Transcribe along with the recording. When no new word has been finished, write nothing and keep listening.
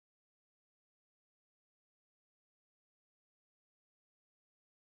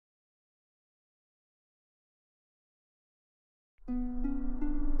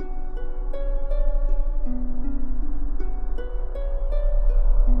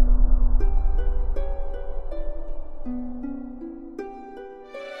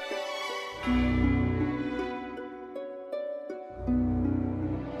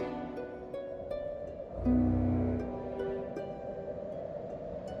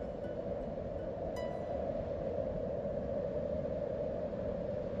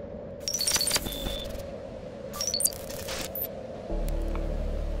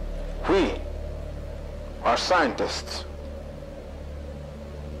We are scientists.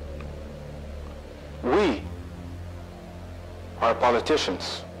 We are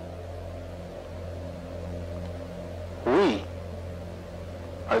politicians. We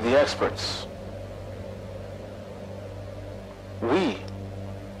are the experts. We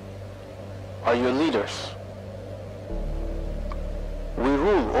are your leaders. We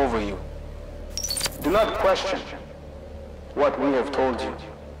rule over you. Do not question what we have told you.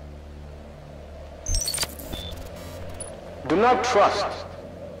 Do not trust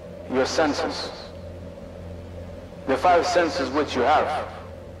your senses, the 5 senses which you have,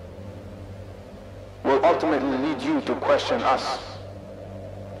 will ultimately lead you to question us,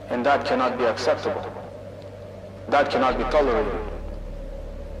 and that cannot be acceptable. That cannot be tolerated.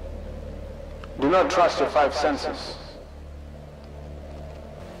 Do not trust your 5 senses.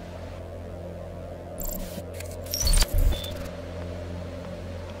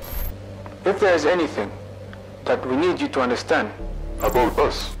 If there is anything that we need you to understand about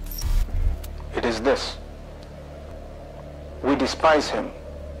us, it is this: we despise him.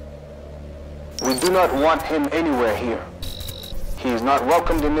 We do not want him anywhere here. He is not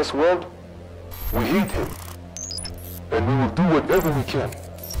welcomed in this world. We hate him, and we will do whatever we can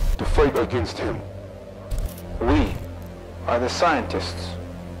to fight against him. We are the scientists.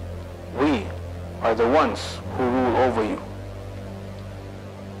 We are the ones who rule over you.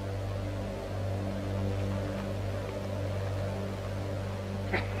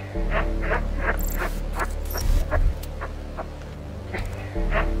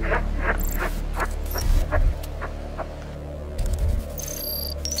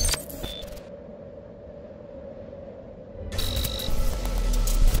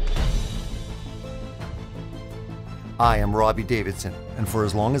 I am Robbie Davidson, and for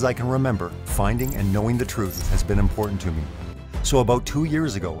as long as I can remember, finding and knowing the truth has been important to me. So about 2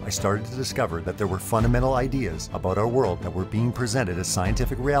 years ago, I started to discover that there were fundamental ideas about our world that were being presented as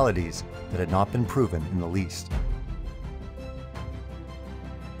scientific realities that had not been proven in the least.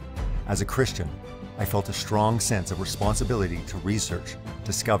 As a Christian, I felt a strong sense of responsibility to research,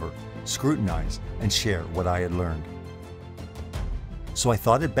 discover, scrutinize, and share what I had learned. So I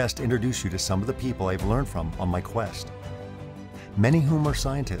thought it best to introduce you to some of the people I've learned from on my quest. Many whom are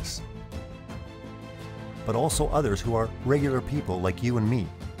scientists, but also others who are regular people like you and me,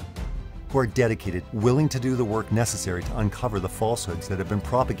 who are dedicated, willing to do the work necessary to uncover the falsehoods that have been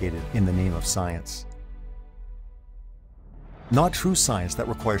propagated in the name of science. Not true science that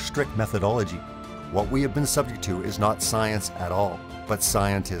requires strict methodology. What we have been subject to is not science at all, but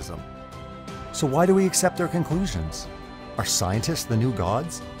scientism. So why do we accept their conclusions? Are scientists the new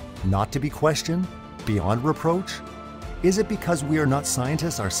gods? Not to be questioned? Beyond reproach? Is it because we are not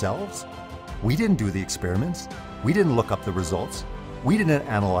scientists ourselves? We didn't do the experiments. We didn't look up the results. We didn't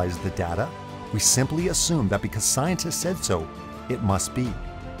analyze the data. We simply assumed that because scientists said so, it must be.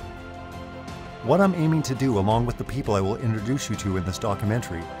 What I'm aiming to do, along with the people I will introduce you to in this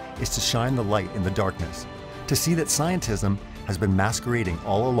documentary, is to shine the light in the darkness, to see that scientism has been masquerading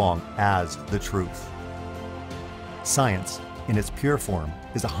all along as the truth. Science, in its pure form,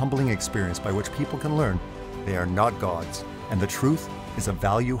 is a humbling experience by which people can learn they are not gods, and the truth is a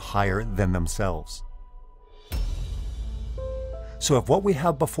value higher than themselves. So if what we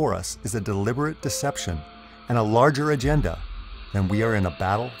have before us is a deliberate deception and a larger agenda, then we are in a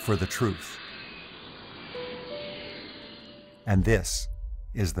battle for the truth. And this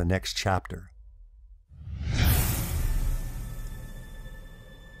is the next chapter.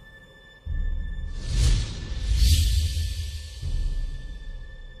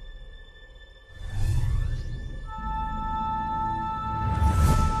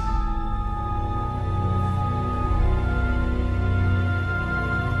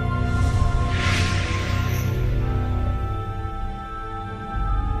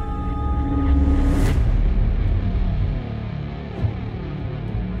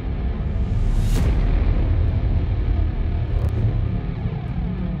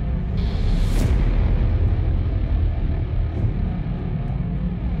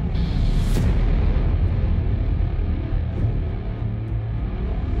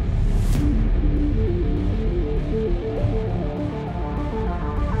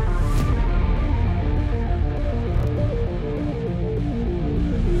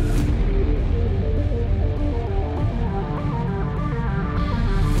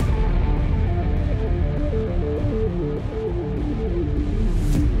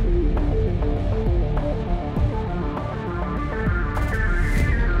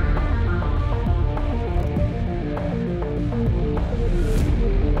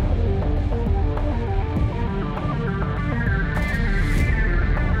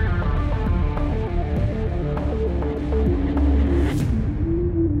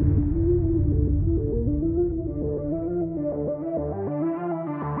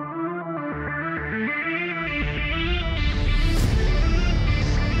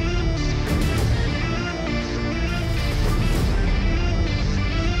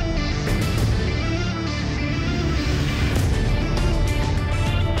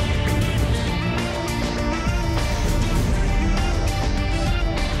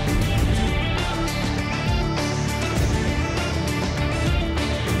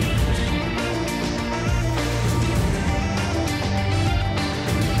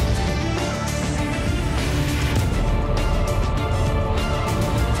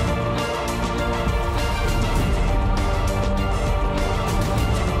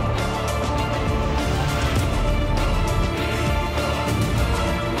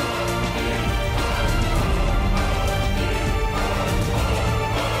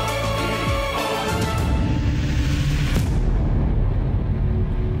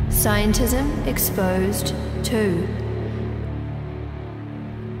 Scientism Exposed 2.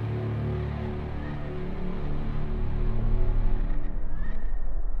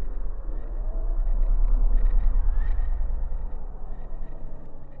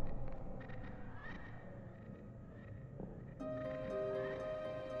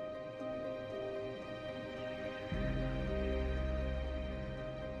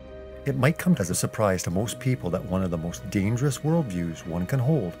 It might come as a surprise to most people that one of the most dangerous worldviews one can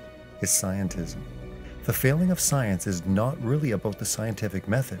hold is scientism. The failing of science is not really about the scientific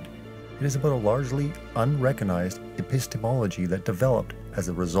method. It is about a largely unrecognized epistemology that developed as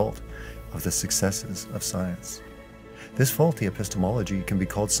a result of the successes of science. This faulty epistemology can be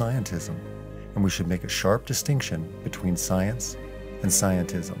called scientism, and we should make a sharp distinction between science and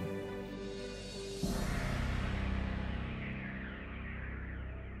scientism.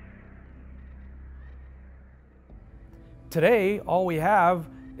 Today, all we have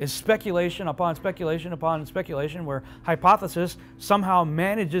is speculation upon speculation upon speculation, where hypothesis somehow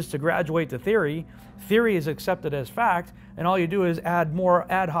manages to graduate to theory. Theory is accepted as fact, and all you do is add more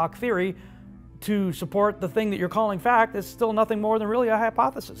ad hoc theory to support the thing that you're calling fact. It's still nothing more than really a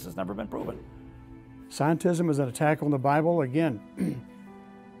hypothesis. It's never been proven. Scientism is an attack on the Bible. Again,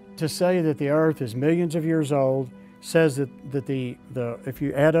 to say that the earth is millions of years old says that if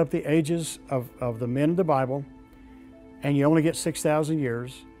you add up the ages of the men of the Bible, and you only get 6,000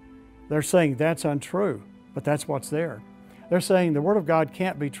 years, they're saying that's untrue, but that's what's there. They're saying the Word of God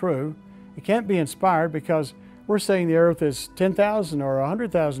can't be true. It can't be inspired because we're saying the earth is 10,000 or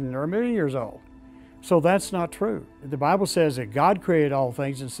 100,000 or 1,000,000 years old. So that's not true. The Bible says that God created all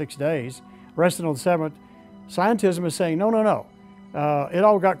things in 6 days, rested on the seventh. Scientism is saying, no, no, no. It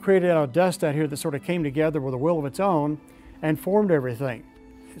all got created out of dust out here that sort of came together with a will of its own and formed everything.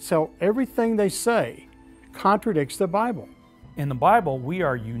 So everything they say contradicts the Bible. In the Bible, we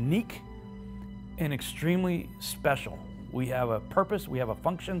are unique and extremely special. We have a purpose, we have a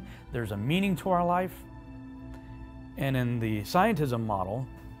function, there's a meaning to our life. And in the scientism model,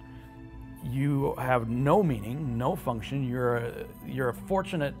 you have no meaning, no function. You're a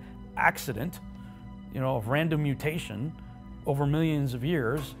fortunate accident, of random mutation over millions of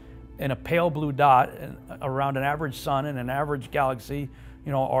years in a pale blue dot around an average sun in an average galaxy,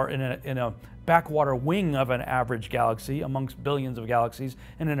 or in a backwater wing of an average galaxy amongst billions of galaxies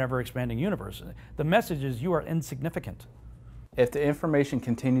in an ever-expanding universe. The message is you are insignificant. If the information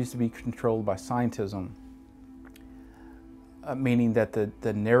continues to be controlled by scientism, meaning that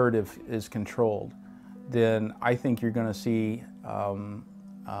the narrative is controlled, then I think you're going to see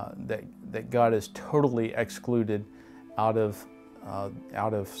that God is totally excluded out of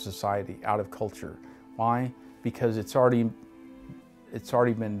society, out of culture. Why? Because it's already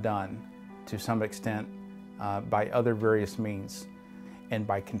been done to some extent by other various means. And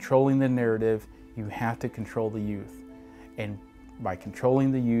by controlling the narrative, you have to control the youth. And by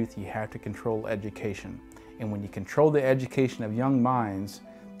controlling the youth, you have to control education. And when you control the education of young minds,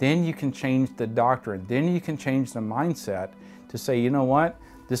 then you can change the doctrine. Then you can change the mindset to say, you know what,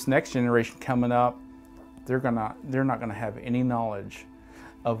 this next generation coming up, they're not gonna have any knowledge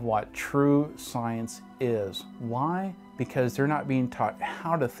of what true science is. Why? Because they're not being taught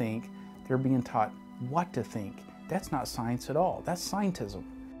how to think, they're being taught what to think. That's not science at all, that's scientism.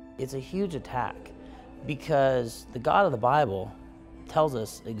 It's a huge attack because the God of the Bible tells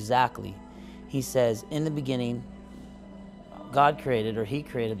us exactly. He says, in the beginning, God created, or He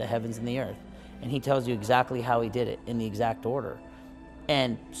created the heavens and the earth. And He tells you exactly how He did it in the exact order.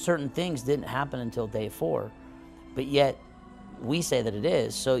 And certain things didn't happen until day 4, but yet we say that it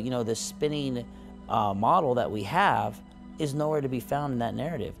is. So, this spinning model that we have is nowhere to be found in that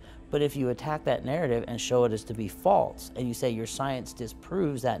narrative. But if you attack that narrative and show it as to be false, and you say your science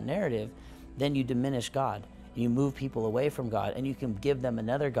disproves that narrative, then you diminish God. You move people away from God, and you can give them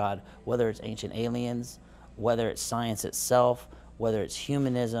another God, whether it's ancient aliens, whether it's science itself, whether it's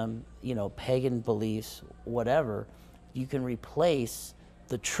humanism, pagan beliefs, whatever. You can replace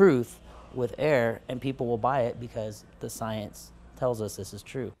the truth with error, and people will buy it because the science tells us this is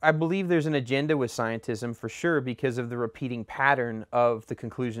true. I believe there's an agenda with scientism for sure because of the repeating pattern of the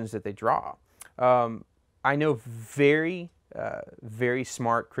conclusions that they draw. I know very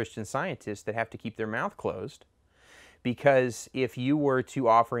smart Christian scientists that have to keep their mouth closed because if you were to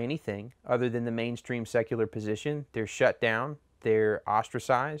offer anything other than the mainstream secular position, they're shut down, they're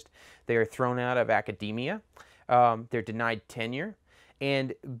ostracized, they are thrown out of academia, they're denied tenure.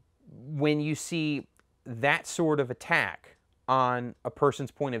 And when you see that sort of attack on a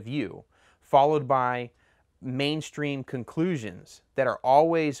person's point of view, followed by mainstream conclusions that are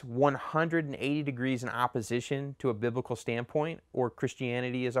always 180 degrees in opposition to a biblical standpoint or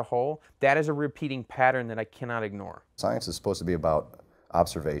Christianity as a whole, that is a repeating pattern that I cannot ignore. Science is supposed to be about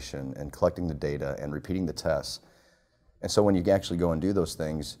observation and collecting the data and repeating the tests. And so when you actually go and do those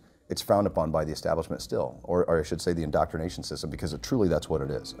things, it's frowned upon by the establishment still, or I should say the indoctrination system, because truly that's what it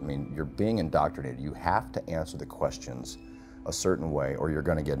is. I mean, you're being indoctrinated. You have to answer the questions a certain way or you're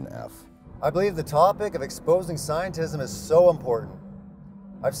going to get an F. I believe the topic of exposing scientism is so important.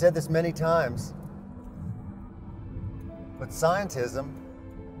 I've said this many times, but scientism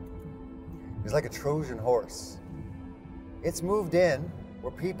is like a Trojan horse. It's moved in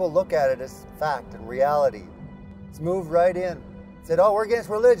where people look at it as fact and reality. It's moved right in. Said, oh, we're against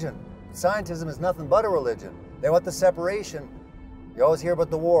religion. Scientism is nothing but a religion. They want the separation. You always hear about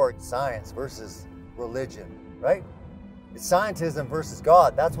the war, science versus religion, right? It's scientism versus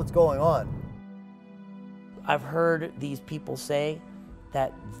God. That's what's going on. I've heard these people say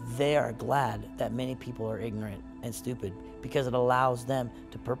that they are glad that many people are ignorant and stupid because it allows them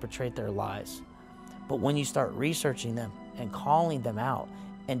to perpetrate their lies. But when you start researching them and calling them out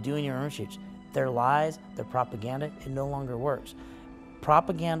and doing your own research, their lies, their propaganda, it no longer works.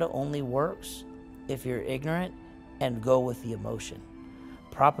 Propaganda only works if you're ignorant and go with the emotion.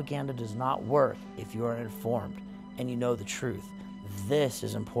 Propaganda does not work if you are informed and you know the truth. This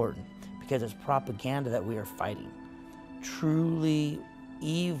is important because it's propaganda that we are fighting. Truly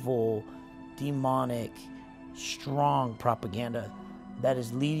evil, demonic, strong propaganda that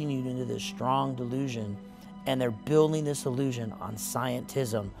is leading you into this strong delusion, and they're building this illusion on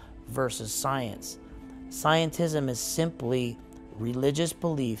scientism versus science. Scientism is simply religious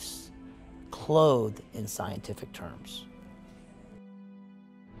beliefs clothed in scientific terms.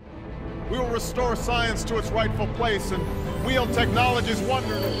 We will restore science to its rightful place and wield technology's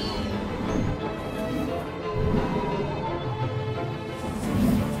wonders.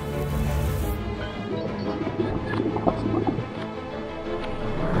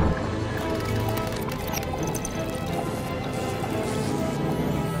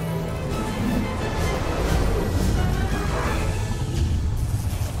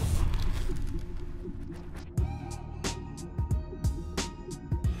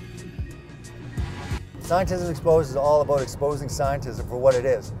 Scientism Exposed is all about exposing scientism for what it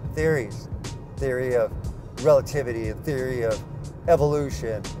is. Theories. Theory of relativity and theory of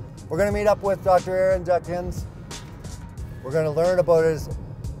evolution. We're going to meet up with Dr. Aaron Judkins. We're going to learn about his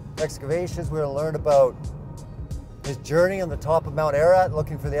excavations. We're going to learn about his journey on the top of Mount Ararat,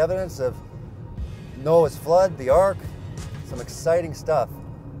 looking for the evidence of Noah's flood, the Ark. Some exciting stuff.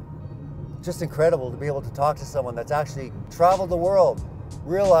 Just incredible to be able to talk to someone that's actually traveled the world,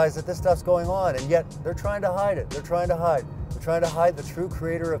 realize that this stuff's going on, and yet they're trying to hide it. They're trying to hide. They're trying to hide the true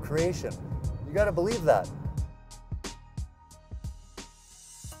creator of creation. You got to believe that.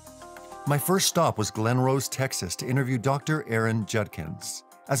 My first stop was Glen Rose, Texas, to interview Dr. Aaron Judkins.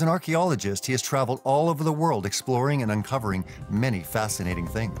 As an archaeologist, he has traveled all over the world exploring and uncovering many fascinating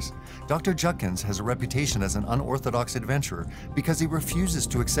things. Dr. Judkins has a reputation as an unorthodox adventurer because he refuses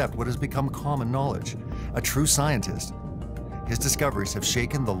to accept what has become common knowledge. A true scientist. His discoveries have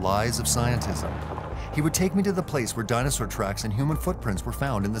shaken the lies of scientism. He would take me to the place where dinosaur tracks and human footprints were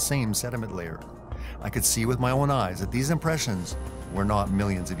found in the same sediment layer. I could see with my own eyes that these impressions were not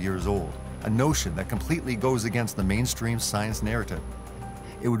millions of years old, a notion that completely goes against the mainstream science narrative.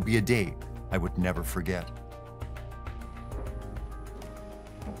 It would be a day I would never forget.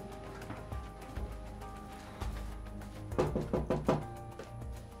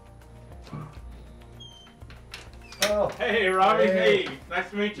 Oh. Hey, Robbie. Hey, nice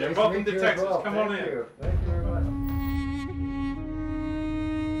to meet you. Nice Welcome to Texas. Well. Come on in. Thank you very much.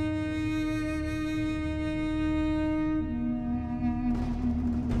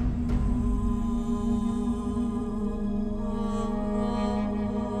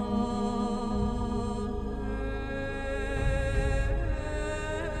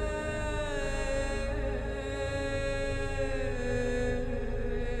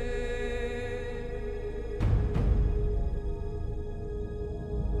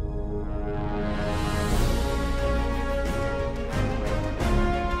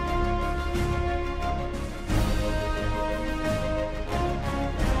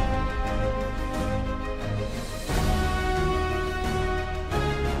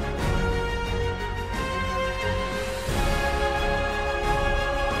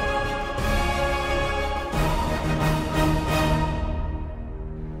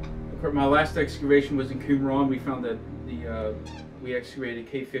 My last excavation was in Qumran. We found that we excavated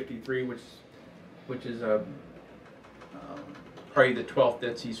Cave 53, which is probably the 12th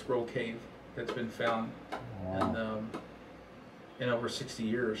Dead Sea Scroll cave that's been found. and in over 60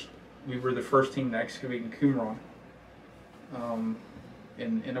 years. We were the first team to excavate in Qumran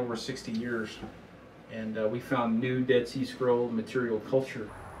in over 60 years. And we found new Dead Sea Scroll material culture.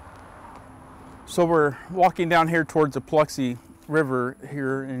 So we're walking down here towards the Paluxy River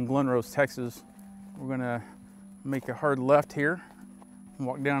here in Glen Rose, Texas. We're gonna make a hard left here and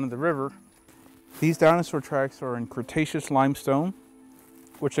walk down to the river. These dinosaur tracks are in Cretaceous limestone,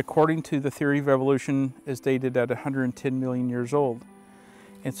 which according to the theory of evolution is dated at 110 million years old.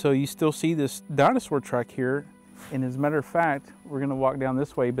 And so you still see this dinosaur track here. And as a matter of fact, we're gonna walk down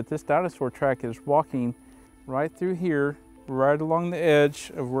this way, but this dinosaur track is walking right through here, right along the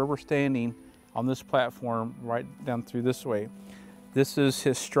edge of where we're standing on this platform, right down through this way. This is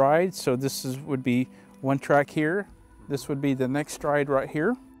his stride, so would be one track here. This would be the next stride right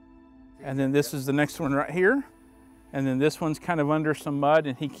here. And then this is the next one right here. And then this one's kind of under some mud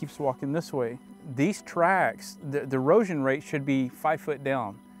and he keeps walking this way. These tracks, the erosion rate should be 5 foot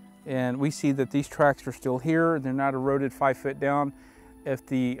down. And we see that these tracks are still here. They're not eroded 5 foot down. If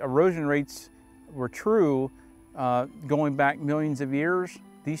the erosion rates were true, going back millions of years,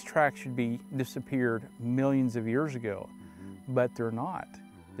 these tracks should be disappeared millions of years ago, but they're not.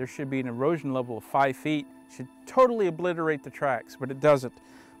 There should be an erosion level of 5 feet, should totally obliterate the tracks, but it doesn't.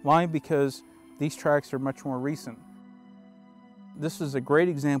 Why? Because these tracks are much more recent. This is a great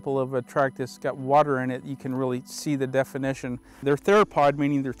example of a track that's got water in it. You can really see the definition. They're theropod,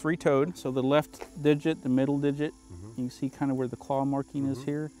 meaning they're three-toed. So the left digit, the middle digit, you can see kind of where the claw marking is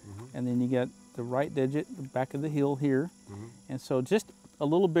here. And then you get the right digit, the back of the heel here. And so just a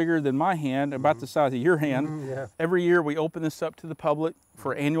little bigger than my hand, about the size of your hand. Every year we open this up to the public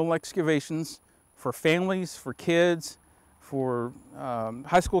for annual excavations, for families, for kids, for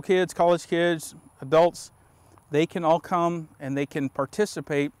high school kids, college kids, adults. They can all come and they can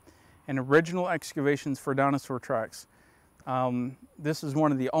participate in original excavations for dinosaur tracks. This is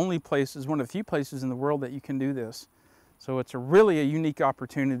one of the only places, one of the few places in the world that you can do this. So it's really a unique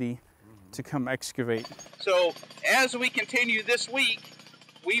opportunity to come excavate. So as we continue this week,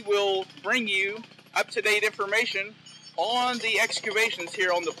 we will bring you up-to-date information on the excavations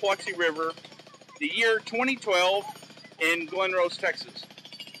here on the Paluxy River, the year 2012 in Glen Rose, Texas.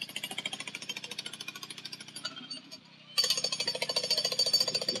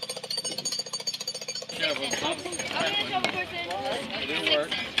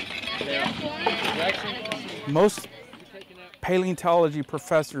 Most paleontology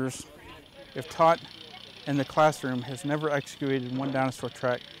professors, if taught in the classroom, has never excavated one dinosaur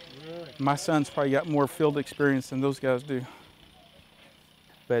track. My son's probably got more field experience than those guys do.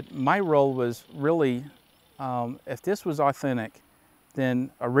 But my role was really, if this was authentic,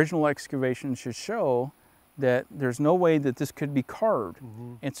 then original excavation should show that there's no way that this could be carved.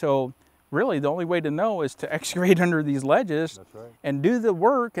 And so really the only way to know is to excavate under these ledges and do the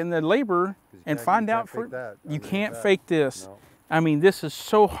work and the labor and find out. You can't fake this. No. I mean, this is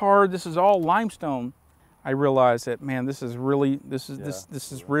so hard. This is all limestone. I realized that, man, this is really, this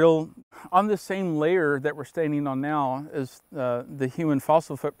is real. On the same layer that we're standing on now as the human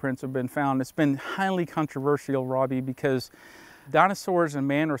fossil footprints have been found. It's been highly controversial, Robbie, because dinosaurs and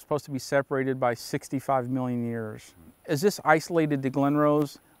man are supposed to be separated by 65 million years. Is this isolated to Glen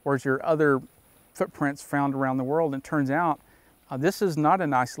Rose, or is there other footprints found around the world? And it turns out this is not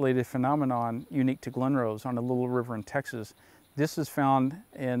an isolated phenomenon unique to Glen Rose on a little river in Texas. This is found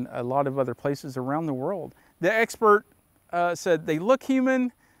in a lot of other places around the world. The expert said they look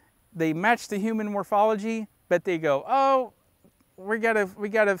human, they match the human morphology, but they go, oh, we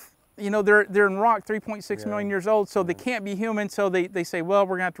gotta, you know, they're in rock 3.6 million years old, so they can't be human, so they say, well,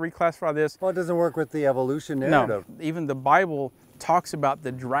 we're gonna have to reclassify this. Well, it doesn't work with the evolution narrative. No, even the Bible talks about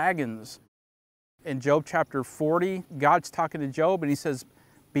the dragons. In Job chapter 40, God's talking to Job and he says,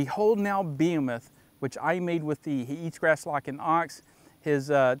 behold now Behemoth, which I made with thee. He eats grass like an ox. His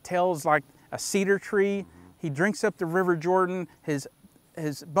tail is like a cedar tree. He drinks up the river Jordan. His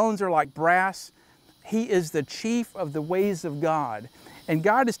bones are like brass. He is the chief of the ways of God. And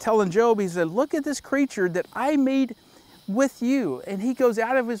God is telling Job, he said, look at this creature that I made with you. And he goes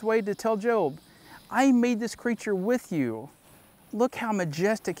out of his way to tell Job, I made this creature with you. Look how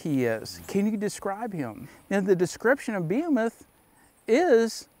majestic he is. Can you describe him? Now the description of Behemoth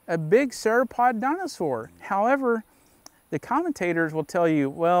is a big sauropod dinosaur. However, the commentators will tell you,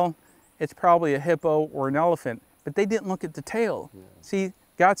 well, it's probably a hippo or an elephant, but they didn't look at the tail. See,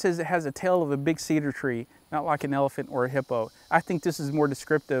 God says it has a tail of a big cedar tree, not like an elephant or a hippo. I think this is more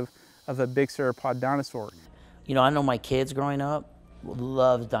descriptive of a big sauropod dinosaur. You know, I know my kids growing up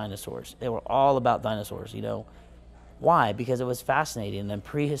loved dinosaurs. They were all about dinosaurs, you know. Why? Because it was fascinating and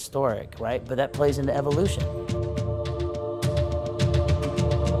prehistoric, right? But that plays into evolution.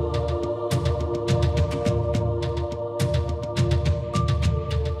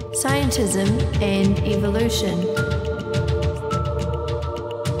 Scientism and evolution.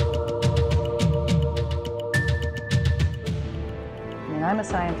 I mean, I'm a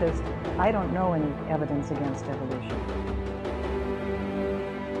scientist. I don't know any evidence against evolution.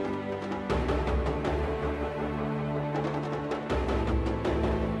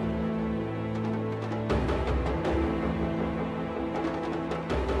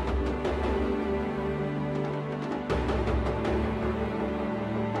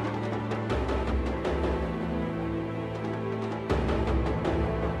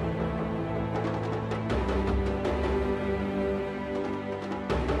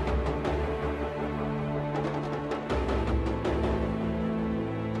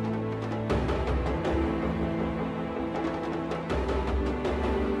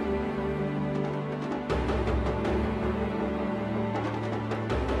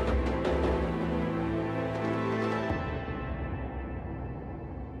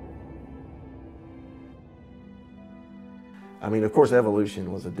 I mean, of course,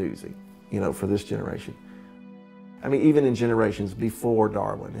 evolution was a doozy, you know, for this generation. I mean, even in generations before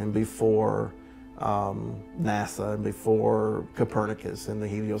Darwin and before NASA and before Copernicus and the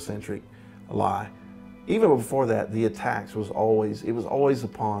heliocentric lie, even before that, the attacks was always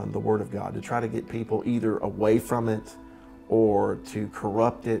upon the Word of God to try to get people either away from it or to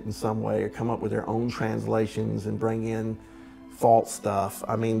corrupt it in some way or come up with their own translations and bring in false stuff.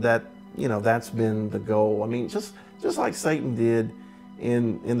 I mean, that, you know, that's been the goal. I mean, just like Satan did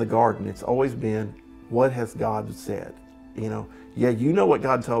in the garden, it's always been, what has God said? You know, yeah, you know what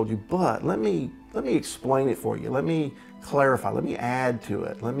God told you, but let me explain it for you. Let me clarify. Let me add to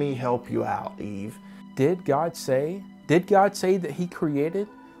it. Let me help you out, Eve. Did God say that He created?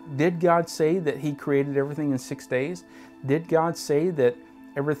 Did God say that He created everything in 6 days? Did God say that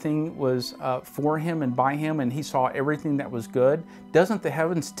everything was for Him and by Him and He saw everything that was good? Doesn't the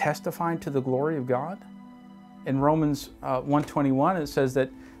heavens testify to the glory of God? In Romans 1:21, it says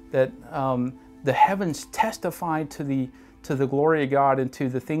that the heavens testify to the glory of God and to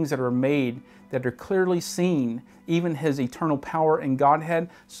the things that are made that are clearly seen, even His eternal power and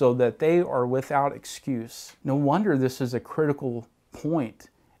Godhead, so that they are without excuse. No wonder this is a critical point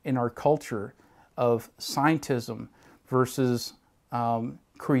in our culture of scientism versus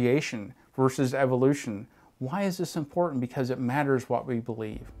creation versus evolution. Why is this important? Because it matters what we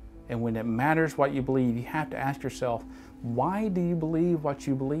believe. And when it matters what you believe, you have to ask yourself, why do you believe what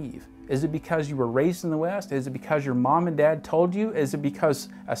you believe? Is it because you were raised in the West? Is it because your mom and dad told you? Is it because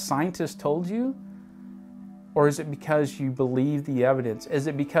a scientist told you? Or is it because you believe the evidence? Is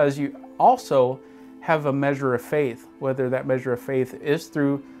it because you also have a measure of faith, whether that measure of faith is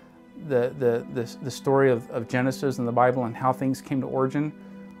through the story of Genesis and the Bible and how things came to origin,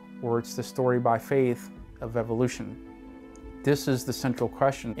 or it's the story by faith of evolution? This is the central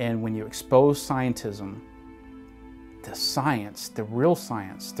question. And when you expose scientism, the science, the real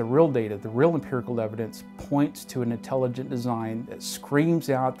data, the real empirical evidence points to an intelligent design that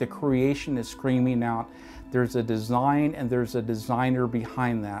screams out, the creation is screaming out, there's a design and there's a designer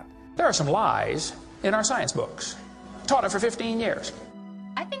behind that. There are some lies in our science books. Taught it for 15 years.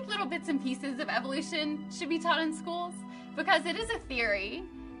 I think little bits and pieces of evolution should be taught in schools because it is a theory.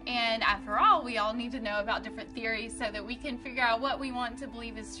 And after all, we all need to know about different theories so that we can figure out what we want to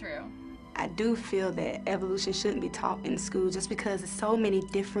believe is true. I do feel that evolution shouldn't be taught in school just because there's so many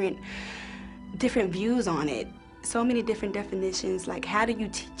different views on it, so many different definitions. Like, how do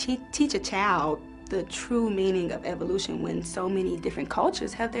you teach a child the true meaning of evolution when so many different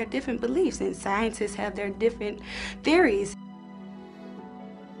cultures have their different beliefs and scientists have their different theories?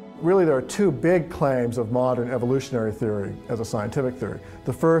 Really, there are two big claims of modern evolutionary theory as a scientific theory.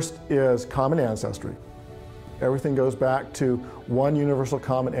 The first is common ancestry. Everything goes back to one universal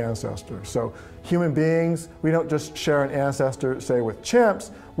common ancestor. So human beings, we don't just share an ancestor, say, with chimps,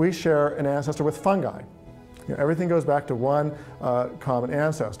 we share an ancestor with fungi. You know, everything goes back to one common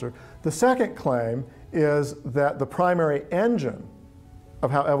ancestor. The second claim is that the primary engine of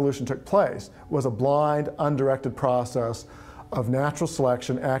how evolution took place was a blind, undirected process of natural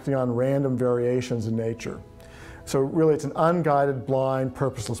selection acting on random variations in nature. So really it's an unguided, blind,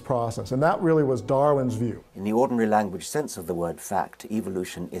 purposeless process. And that really was Darwin's view. In the ordinary language sense of the word fact,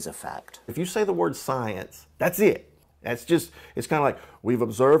 evolution is a fact. If you say the word science, that's it. That's just, it's kind of like, we've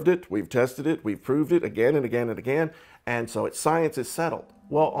observed it, we've tested it, we've proved it again and again and again, and so it's science is settled.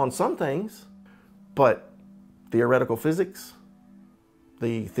 Well, on some things, but theoretical physics,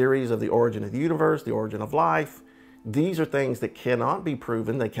 the theories of the origin of the universe, the origin of life, These are things that cannot be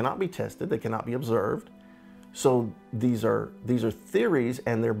proven, they cannot be tested, they cannot be observed. So these are theories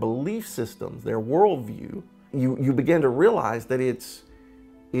and their belief systems, their worldview. You begin to realize that it's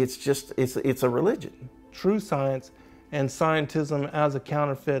a religion. True science and scientism as a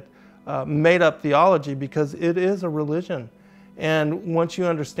counterfeit made up theology, because it is a religion. And once you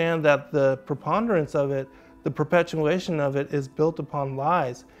understand that the preponderance of it, the perpetuation of it, is built upon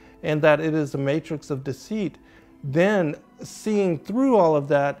lies, and that it is a matrix of deceit, then seeing through all of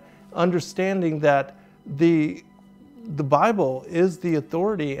that, understanding that the Bible is the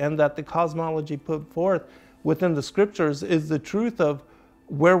authority, and that the cosmology put forth within the scriptures is the truth of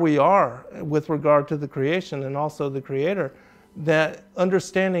where we are with regard to the creation and also the Creator, that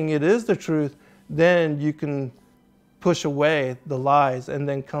understanding it is the truth, then you can push away the lies and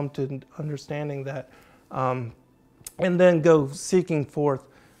then come to understanding that, and then go seeking forth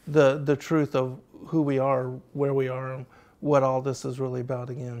the truth of who we are, where we are, and what all this is really about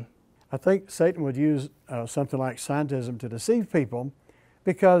again. I think Satan would use something like scientism to deceive people,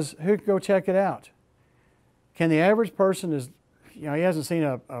 because who can go check it out? Can the average person he hasn't seen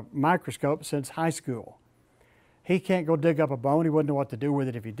a microscope since high school. He can't go dig up a bone. He wouldn't know what to do with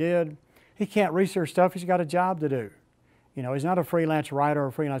it if he did. He can't research stuff. He's got a job to do. He's not a freelance writer or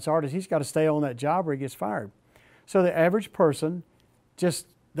a freelance artist. He's got to stay on that job or he gets fired. So the average person,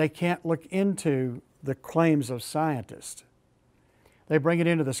 they can't look into the claims of scientists. They bring it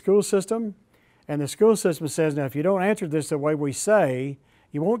into the school system, and the school system says, now if you don't answer this the way we say,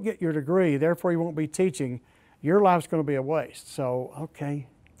 you won't get your degree, therefore you won't be teaching. Your life's going to be a waste. So, okay,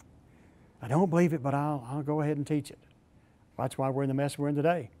 I don't believe it, but I'll go ahead and teach it. That's why we're in the mess we're in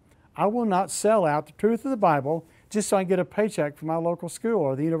today. I will not sell out the truth of the Bible just so I can get a paycheck from my local school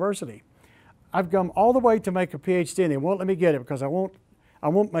or the university. I've come all the way to make a PhD, and they won't let me get it because I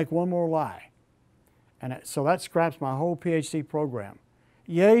won't make one more lie. And so that scraps my whole PhD program.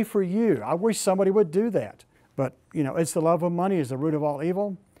 Yay for you. I wish somebody would do that. But, it's the love of money is the root of all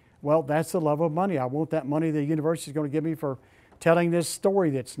evil. Well, that's the love of money. I want that money the university is going to give me for telling this story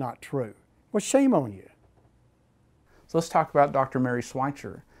that's not true. Well, shame on you. So let's talk about Dr. Mary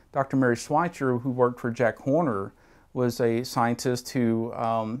Schweitzer. Dr. Mary Schweitzer, who worked for Jack Horner, was a scientist who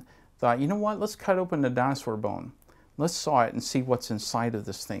thought, you know what, let's cut open the dinosaur bone. Let's saw it and see what's inside of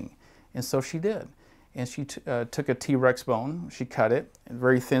this thing. And so she did. And she took a T-Rex bone, she cut it in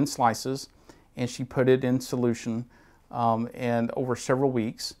very thin slices, and she put it in solution and over several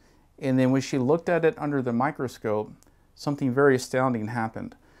weeks. And then when she looked at it under the microscope, something very astounding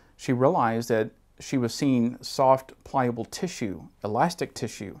happened. She realized that she was seeing soft, pliable tissue, elastic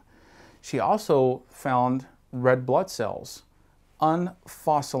tissue. She also found red blood cells,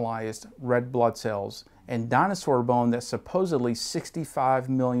 unfossilized red blood cells, and dinosaur bone that's supposedly 65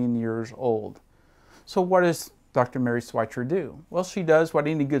 million years old. So what does Dr. Mary Schweitzer do? Well, she does what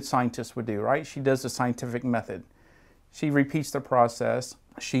any good scientist would do, right? She does the scientific method. She repeats the process.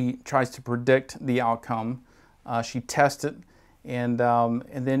 She tries to predict the outcome. She tests it, and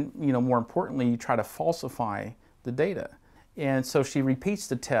then, more importantly, you try to falsify the data. And so she repeats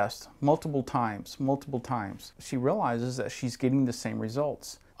the test multiple times. She realizes that she's getting the same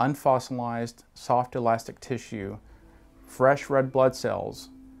results. Unfossilized, soft elastic tissue, fresh red blood cells,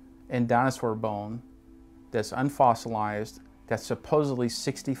 and dinosaur bone that's unfossilized, that's supposedly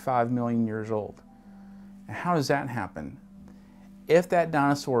 65 million years old. And how does that happen? If that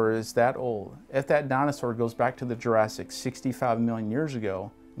dinosaur is that old, if that dinosaur goes back to the Jurassic 65 million years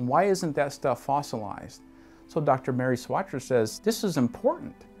ago, why isn't that stuff fossilized? So Dr. Mary Schweitzer says, this is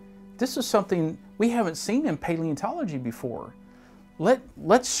important. This is something we haven't seen in paleontology before.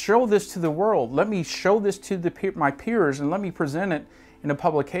 Let's show this to the world. Let me show this to my peers and let me present it in a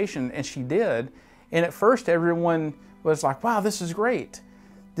publication. And she did. And at first everyone was like, wow, this is great.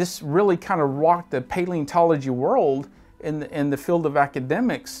 This really kind of rocked the paleontology world in the field of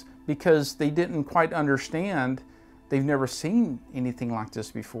academics, because they didn't quite understand. They've never seen anything like this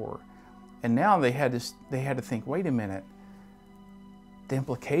before. And now they had to think, wait a minute, the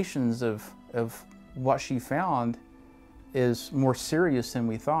implications of what she found is more serious than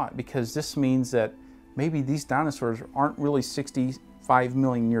we thought, because this means that maybe these dinosaurs aren't really 65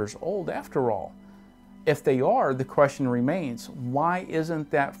 million years old after all. If they are, the question remains, why isn't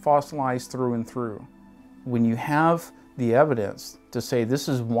that fossilized through and through? When you have the evidence to say, this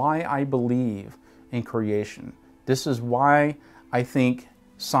is why I believe in creation, this is why I think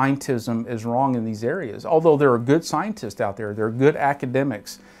scientism is wrong in these areas. Although there are good scientists out there, there are good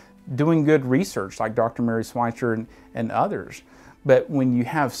academics doing good research like Dr. Mary Schweitzer and others. But when you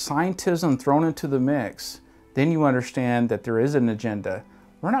have scientism thrown into the mix, then you understand that there is an agenda.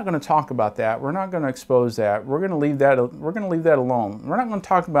 We're not going to talk about that. We're not going to expose that. We're going to leave that. We're going to leave that alone. We're not going to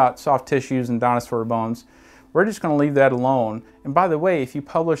talk about soft tissues and dinosaur bones. We're just going to leave that alone. And by the way, if you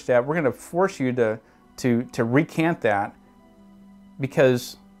publish that, we're going to force you to recant that,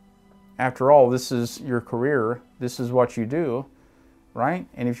 because after all, this is your career. This is what you do, right?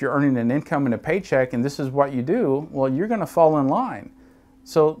 And if you're earning an income and a paycheck and this is what you do, well, you're going to fall in line.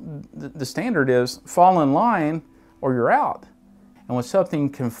 So the standard is fall in line or you're out. And when something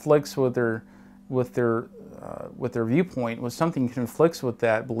conflicts with their viewpoint, when something conflicts with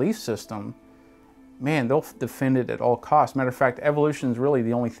that belief system, man, they'll defend it at all costs. Matter of fact, evolution is really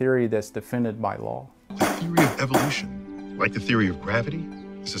the only theory that's defended by law. The theory of evolution, like the theory of gravity,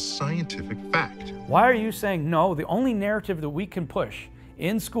 is a scientific fact. Why are you saying no? The only narrative that we can push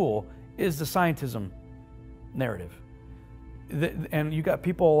in school is the scientism narrative. And you got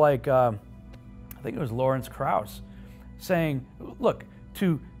people like, I think it was Lawrence Krauss, saying, look,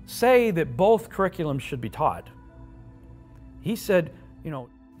 to say that both curriculums should be taught, he said, you know,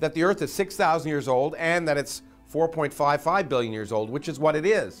 that the Earth is 6,000 years old and that it's 4.55 billion years old, which is what it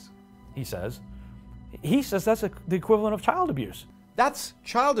is. He says that's the equivalent of child abuse. That's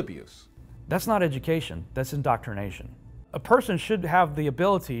child abuse. That's not education, that's indoctrination. A person should have the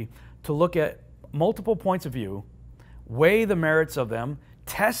ability to look at multiple points of view, weigh the merits of them,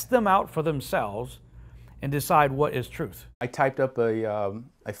 test them out for themselves, and decide what is truth. I typed up a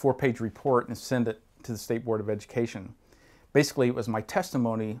 4-page report and sent it to the State Board of Education. Basically, it was my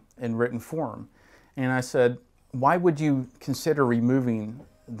testimony in written form. And I said, why would you consider removing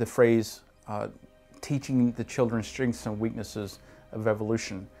the phrase teaching the children strengths and weaknesses of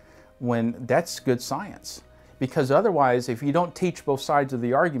evolution when that's good science? Because otherwise, if you don't teach both sides of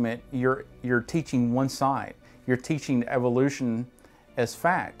the argument, you're teaching one side. You're teaching evolution as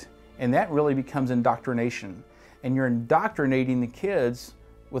fact. And that really becomes indoctrination. And you're indoctrinating the kids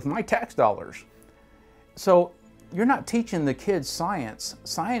with my tax dollars. So you're not teaching the kids science.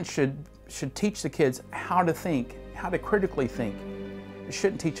 Science should teach the kids how to think, how to critically think. It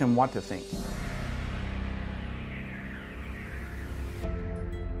shouldn't teach them what to think.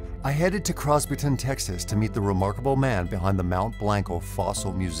 I headed to Crosbyton, Texas to meet the remarkable man behind the Mount Blanco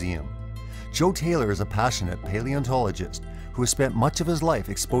Fossil Museum. Joe Taylor is a passionate paleontologist who has spent much of his life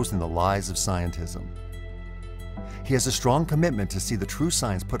exposing the lies of scientism. He has a strong commitment to see the true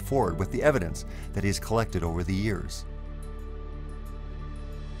science put forward with the evidence that he has collected over the years.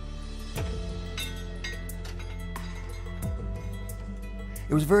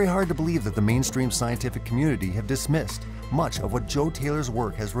 It was very hard to believe that the mainstream scientific community have dismissed much of what Joe Taylor's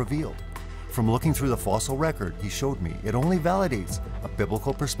work has revealed. From looking through the fossil record he showed me, it only validates a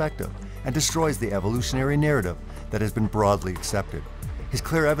biblical perspective and destroys the evolutionary narrative that has been broadly accepted. His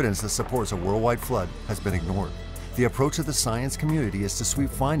clear evidence that supports a worldwide flood has been ignored. The approach of the science community is to sweep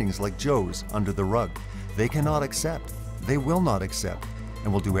findings like Joe's under the rug. They cannot accept, they will not accept,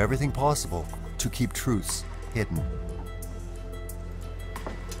 and will do everything possible to keep truths hidden.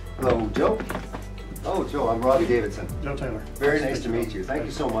 Hello, Joe. Oh, Joe, I'm Robbie Davidson. Joe Taylor. Very nice to meet you. Thank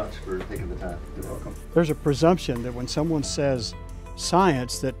you so much for taking the time. You're welcome. There's a presumption that when someone says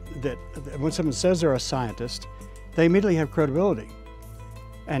science, that when someone says they're a scientist, they immediately have credibility.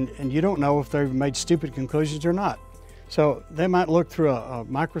 And you don't know if they've made stupid conclusions or not. So they might look through a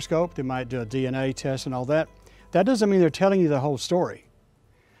microscope, they might do a DNA test and all that. That doesn't mean they're telling you the whole story.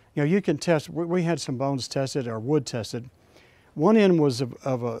 You know, you can test, we had some bones tested or wood tested. One end was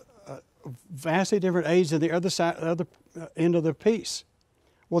of a vastly different age than the other side, other end of the piece.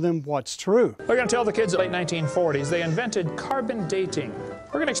 Well, then what's true? We're going to tell the kids in the late 1940s they invented carbon dating.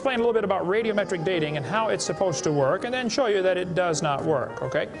 We're going to explain a little bit about radiometric dating and how it's supposed to work, and then show you that it does not work,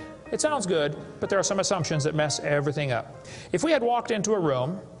 okay? It sounds good, but there are some assumptions that mess everything up. If we had walked into a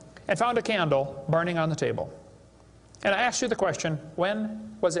room and found a candle burning on the table, and I asked you the question,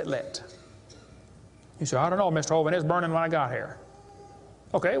 when was it lit? You say, I don't know, Mr. Hovind, it's burning when I got here.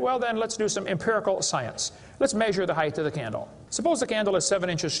 Okay, well then let's do some empirical science. Let's measure the height of the candle. Suppose the candle is 7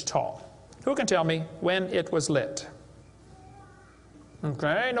 inches tall. Who can tell me when it was lit?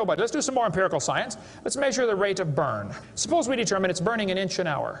 Okay, nobody. Let's do some more empirical science. Let's measure the rate of burn. Suppose we determine it's burning 1 inch an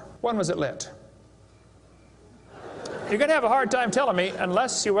hour. When was it lit? You're going to have a hard time telling me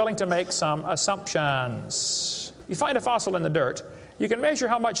unless you're willing to make some assumptions. You find a fossil in the dirt, you can measure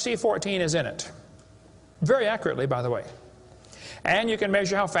how much C14 is in it. Very accurately, by the way. And you can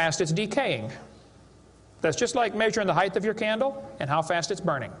measure how fast it's decaying. That's just like measuring the height of your candle and how fast it's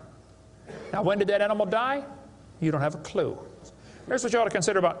burning. Now, when did that animal die? You don't have a clue. Here's what you ought to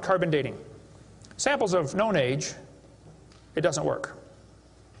consider about carbon dating. Samples of known age, it doesn't work.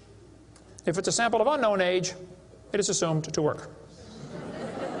 If it's a sample of unknown age, it is assumed to work.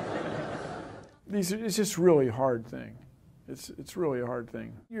 It's just really a hard thing. It's really a hard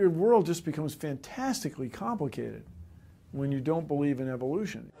thing. Your world just becomes fantastically complicated when you don't believe in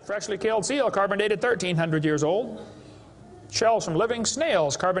evolution. Freshly killed seal, carbon dated 1,300 years old. Shells from living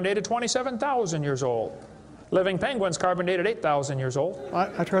snails, carbon dated 27,000 years old. Living penguins, carbon dated 8,000 years old.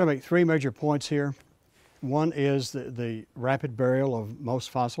 I try to make three major points here. One is the rapid burial of most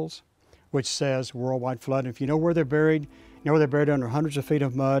fossils, which says worldwide flood. If you know where they're buried, you know where they're buried under hundreds of feet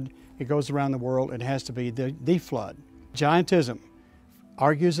of mud, it goes around the world, it has to be the flood. Giantism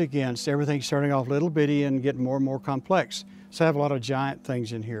argues against everything starting off little bitty and getting more and more complex. So I have a lot of giant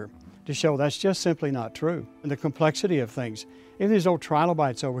things in here to show that's just simply not true. And the complexity of things. Even these old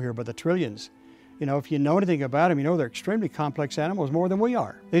trilobites over here, but the trillions, you know, if you know anything about them, you know they're extremely complex animals, more than we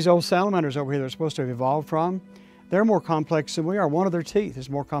are. These old salamanders over here they're supposed to have evolved from, they're more complex than we are. One of their teeth is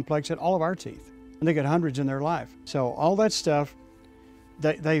more complex than all of our teeth. And they get hundreds in their life. So all that stuff,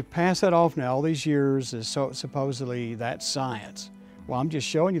 they pass that off now all these years as supposedly that's science. Well, I'm just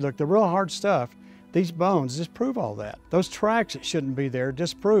showing you, look, the real hard stuff, these bones disprove all that. Those tracks that shouldn't be there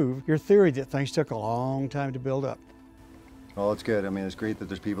disprove your theory that things took a long time to build up. Well, it's good. I mean, it's great that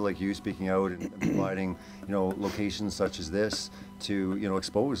there's people like you speaking out and providing, you know, locations such as this to, you know,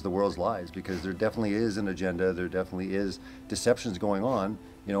 expose the world's lies, because there definitely is an agenda, there definitely is deceptions going on,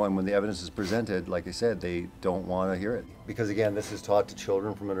 you know, and when the evidence is presented, like I said, they don't want to hear it. Because again, this is taught to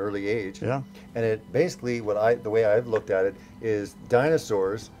children from an early age. Yeah. And it basically, the way I've looked at it is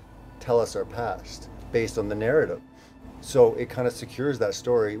dinosaurs tell us our past based on the narrative. So it kind of secures that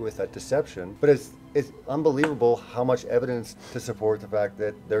story with that deception, but it's unbelievable how much evidence to support the fact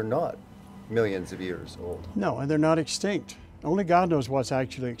that they're not millions of years old. No, and they're not extinct. Only God knows what's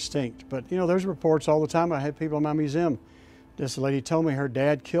actually extinct. But you know, there's reports all the time. I had people in my museum. This lady told me her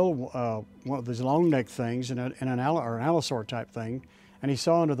dad killed one of these long neck things in an allosaur type thing, and he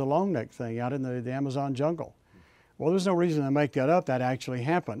saw under the long neck thing out in the Amazon jungle. Well, there's no reason to make that up. That actually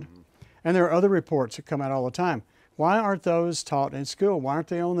happened. And there are other reports that come out all the time. Why aren't those taught in school? Why aren't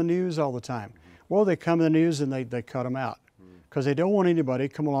they on the news all the time? Well, they come in the news and they cut them out because they don't want anybody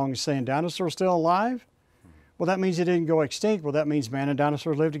to come along and saying dinosaurs still alive. Well, that means they didn't go extinct. Well, that means man and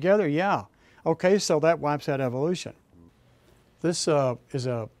dinosaurs live together. Yeah. Okay, so that wipes out evolution. This is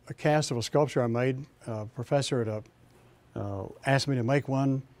a cast of a sculpture I made. A professor asked me to make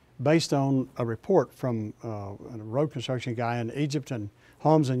one based on a report from a road construction guy in Egypt and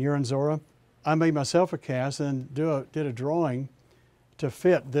Homs and Uranzora. I made myself a cast and did a drawing to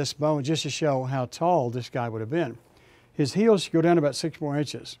fit this bone just to show how tall this guy would have been. His heels should go down about 6 more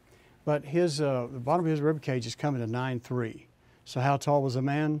inches, but the bottom of his rib cage is coming to 9'3". So how tall was the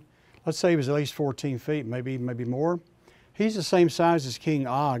man? Let's say he was at least 14 feet, maybe more. He's the same size as King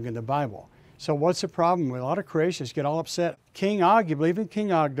Og in the Bible. So what's the problem? A lot of creationists get all upset. King Og, you believe in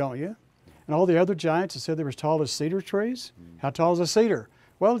King Og, don't you? And all the other giants that said they were as tall as cedar trees? How tall is a cedar?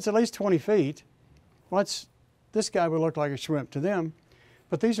 Well, it's at least 20 feet. This guy would look like a shrimp to them.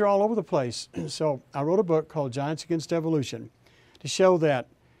 But these are all over the place. So I wrote a book called Giants Against Evolution to show that,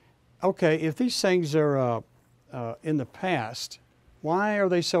 okay, if these things are in the past, why are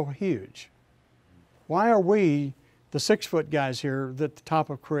they so huge? Why are we, the 6-foot guys here, at the top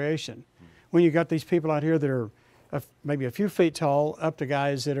of creation? When you got these people out here that are maybe a few feet tall up to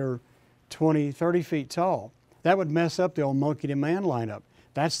guys that are 20, 30 feet tall. That would mess up the old monkey to man lineup.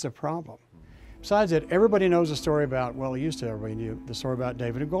 That's the problem. Besides that, everybody knows the story about, well, everybody knew the story about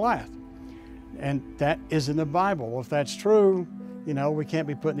David and Goliath. And that is in the Bible. Well, if that's true, you know, we can't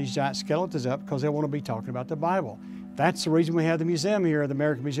be putting these giant skeletons up because they want to be talking about the Bible. That's the reason we have the museum here, the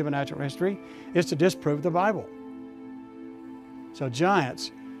American Museum of Natural History, is to disprove the Bible. So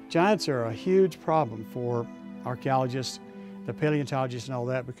giants are a huge problem for archaeologists, the paleontologists and all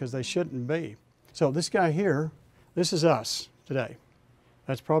that, because they shouldn't be. So this guy here, this is us today.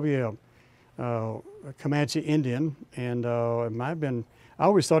 That's probably a Comanche Indian, and it might have been, I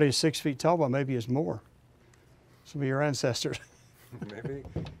always thought he was 6 feet tall, but maybe he's more. Some of your ancestors. Maybe.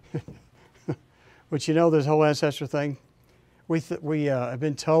 But you know this whole ancestor thing? We have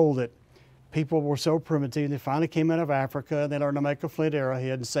been told that people were so primitive, they finally came out of Africa, and they learned to make a flint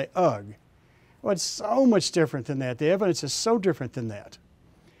arrowhead and say, ugh. Well, it's so much different than that. The evidence is so different than that.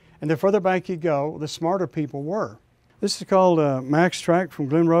 And the further back you go, the smarter people were. This is called Max Track from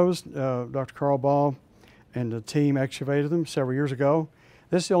Glen Rose. Dr. Carl Ball and the team excavated them several years ago.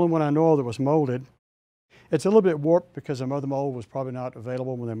 This is the only one I know of that was molded. It's a little bit warped because the mother mold was probably not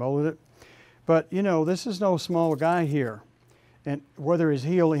available when they molded it. But you know, this is no small guy here. And whether his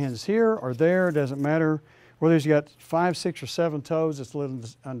heel ends here or there, doesn't matter. Whether he's got 5, 6, or 7 toes, it's a little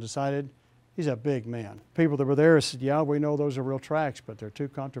undecided. He's a big man. People that were there said, yeah, we know those are real tracks, but they're too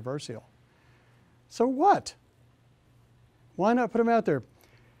controversial. So what? Why not put them out there?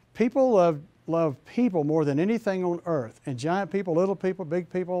 People love people more than anything on earth. And giant people, little people, big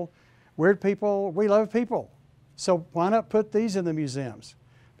people, weird people, we love people. So why not put these in the museums?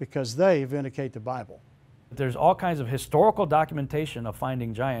 Because they vindicate the Bible. There's all kinds of historical documentation of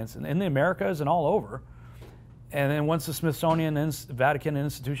finding giants in the Americas and all over. And then once the Smithsonian and Vatican and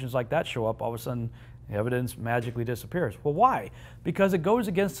institutions like that show up, all of a sudden the evidence magically disappears. Well, why? Because it goes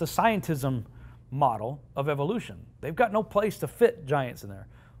against the scientism model of evolution. They've got no place to fit giants in there.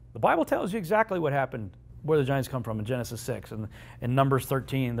 The Bible tells you exactly what happened, where the giants come from in Genesis 6. And in Numbers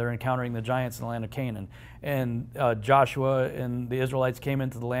 13, they're encountering the giants in the land of Canaan. And Joshua and the Israelites came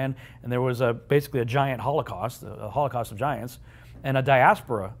into the land, and there was basically a giant holocaust, a holocaust of giants, and a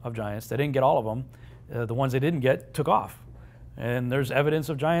diaspora of giants. They didn't get all of them. The ones they didn't get took off. And there's evidence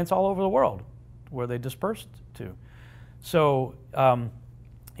of giants all over the world where they dispersed to. So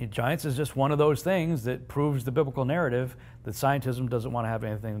giants is just one of those things that proves the biblical narrative that scientism doesn't want to have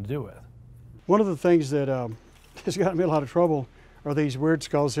anything to do with. One of the things that has gotten me a lot of trouble are these weird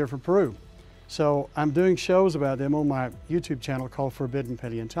skulls here from Peru. So I'm doing shows about them on my YouTube channel called Forbidden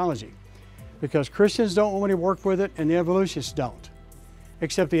Paleontology, because Christians don't want me to work with it and the evolutionists don't.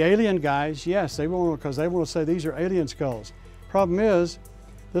 Except the alien guys, yes, they want, because they want to say these are alien skulls. Problem is,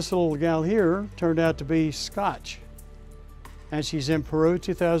 this little gal here turned out to be Scotch. And she's in Peru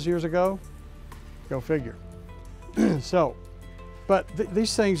 2,000 years ago. Go figure. So, but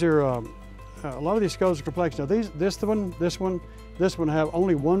these things are, a lot of these skulls are complex. Now this one have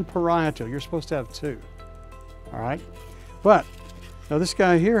only one parietal. You're supposed to have two, all right? But, now this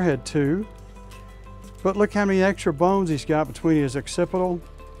guy here had two, but look how many extra bones he's got between his occipital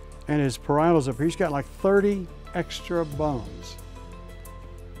and his parietals up here. He's got like 30 extra bones.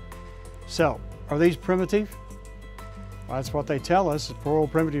 So, are these primitive? Well, that's what they tell us, the poor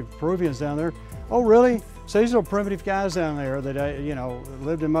old primitive Peruvians down there. Oh, really? So these little primitive guys down there that, you know,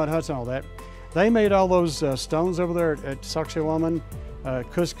 lived in mud huts and all that, they made all those stones over there at Sacsayhuaman,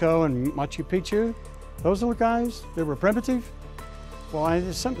 Cusco, and Machu Picchu. Those little guys, they were primitive?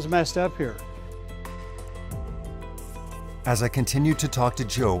 Well, something's messed up here. As I continued to talk to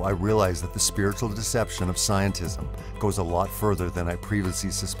Joe, I realized that the spiritual deception of scientism goes a lot further than I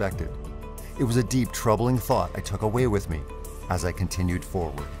previously suspected. It was a deep, troubling thought I took away with me as I continued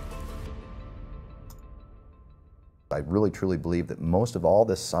forward. I really truly believe that most of all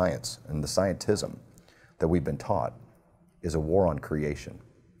this science and the scientism that we've been taught is a war on creation.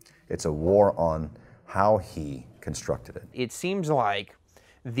 It's a war on how he constructed it. It seems like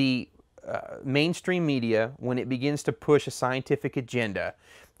the mainstream media, when it begins to push a scientific agenda,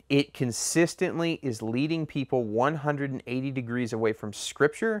 it consistently is leading people 180 degrees away from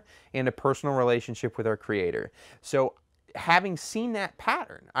Scripture and a personal relationship with our Creator. So having seen that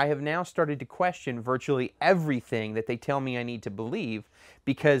pattern, I have now started to question virtually everything that they tell me I need to believe,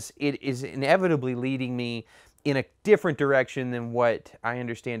 because it is inevitably leading me in a different direction than what I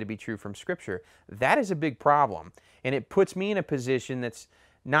understand to be true from Scripture. That is a big problem, and it puts me in a position that's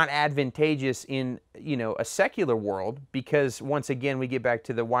not advantageous in, you know, a secular world, because once again we get back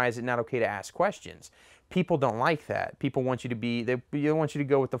to the why is it not okay to ask questions. People don't like that. People want you to be, they don't want you to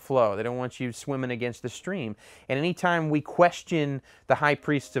go with the flow. They don't want you swimming against the stream. And anytime we question the high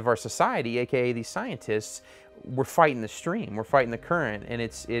priests of our society, aka these scientists, we're fighting the stream, we're fighting the current, and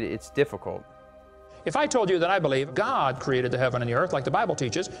it's difficult. If I told you that I believe God created the heaven and the earth like the Bible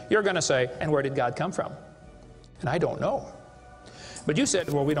teaches, you're going to say, and where did God come from? And I don't know. But you said,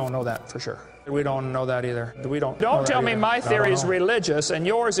 well, we don't know that for sure. We don't know that either. Don't tell me my theory is religious and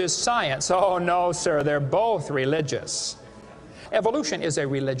yours is science. Oh, no, sir, they're both religious. Evolution is a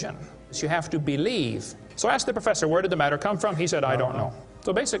religion. You have to believe. So ask the professor, where did the matter come from? He said, I don't know.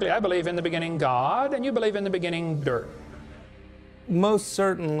 So basically, I believe in the beginning God, and you believe in the beginning dirt. Most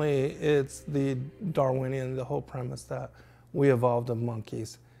certainly, it's the Darwinian, the whole premise that we evolved of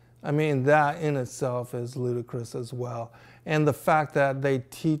monkeys. I mean, that in itself is ludicrous as well. And the fact that they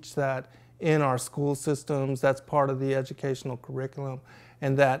teach that in our school systems, that's part of the educational curriculum,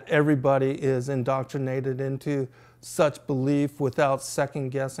 and that everybody is indoctrinated into such belief without second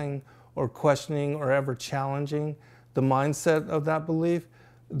guessing or questioning or ever challenging the mindset of that belief,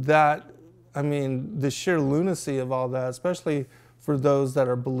 that, I mean, the sheer lunacy of all that, especially for those that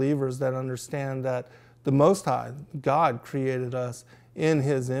are believers that understand that the Most High, God, created us in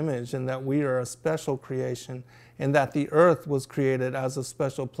His image, and that we are a special creation, and that the earth was created as a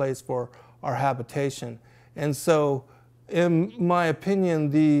special place for our habitation. And so, in my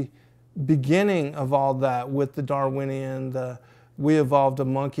opinion, the beginning of all that with the Darwinian, we evolved of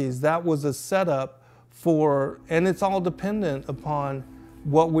monkeys, that was a setup for, and it's all dependent upon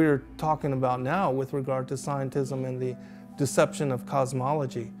what we're talking about now with regard to scientism and the deception of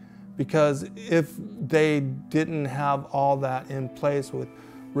cosmology. Because if they didn't have all that in place with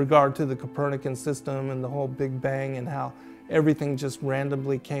regard to the Copernican system and the whole Big Bang and how everything just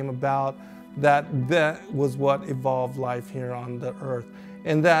randomly came about, that was what evolved life here on the Earth.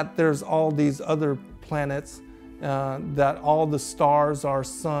 And that there's all these other planets, that all the stars are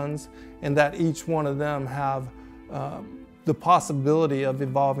suns, and that each one of them have the possibility of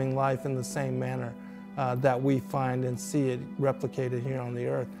evolving life in the same manner that we find and see it replicated here on the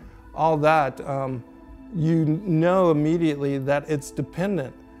Earth. All that, you know immediately that it's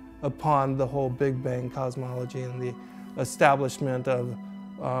dependent upon the whole Big Bang cosmology and the establishment of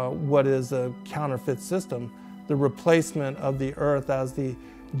what is a counterfeit system, the replacement of the Earth as the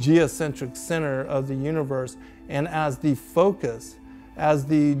geocentric center of the universe and as the focus, as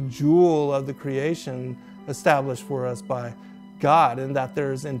the jewel of the creation established for us by God, and that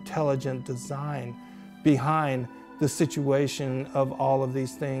there's intelligent design behind the situation of all of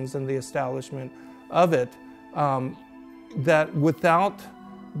these things and the establishment of it, that without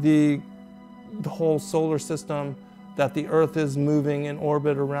the whole solar system, that the Earth is moving in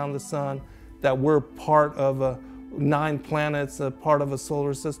orbit around the sun, that we're part of 9 planets, a part of a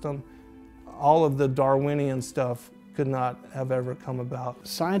solar system, all of the Darwinian stuff could not have ever come about.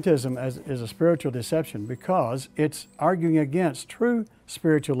 Scientism is a spiritual deception because it's arguing against true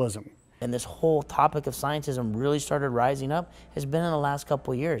spiritualism. And this whole topic of scientism really started rising up has been in the last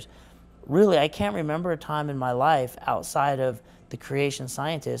couple of years. Really, I can't remember a time in my life outside of the creation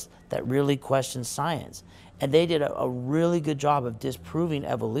scientists that really questioned science. And they did a really good job of disproving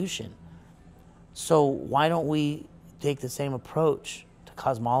evolution. So why don't we take the same approach to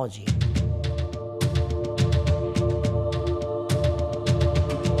cosmology?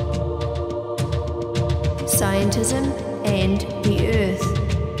 Scientism and the Earth.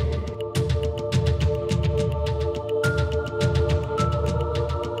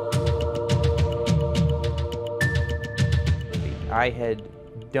 I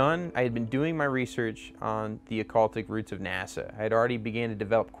had been doing my research on the occultic roots of NASA. I had already began to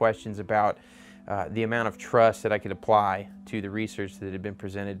develop questions about the amount of trust that I could apply to the research that had been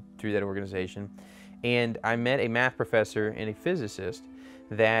presented through that organization. And I met a math professor and a physicist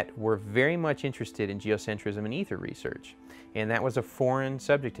that were very much interested in geocentrism and ether research. And that was a foreign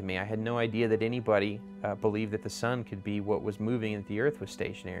subject to me. I had no idea that anybody believed that the sun could be what was moving and that the Earth was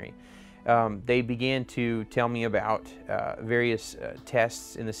stationary. They began to tell me about various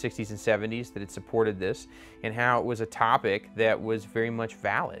tests in the 60s and 70s that had supported this and how it was a topic that was very much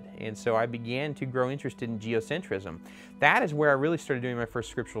valid. And so I began to grow interested in geocentrism. That is where I really started doing my first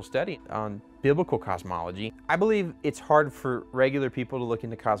scriptural study on biblical cosmology. I believe it's hard for regular people to look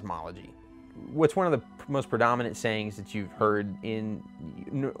into cosmology. What's one of the most predominant sayings that you've heard in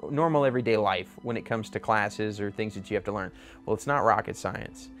normal everyday life when it comes to classes or things that you have to learn? Well, it's not rocket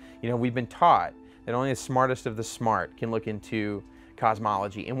science. You know, we've been taught that only the smartest of the smart can look into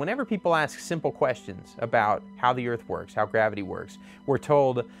cosmology. And whenever people ask simple questions about how the Earth works, how gravity works, we're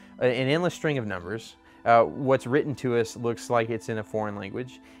told an endless string of numbers. What's written to us looks like it's in a foreign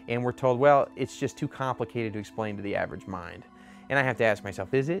language. And we're told, well, it's just too complicated to explain to the average mind. And I have to ask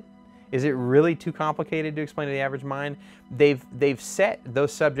myself, is it? Is it really too complicated to explain to the average mind? They've set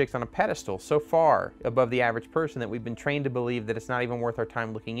those subjects on a pedestal so far above the average person that we've been trained to believe that it's not even worth our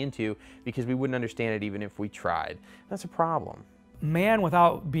time looking into because we wouldn't understand it even if we tried. That's a problem. Man,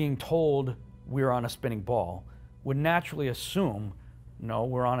 without being told we're on a spinning ball, would naturally assume, no,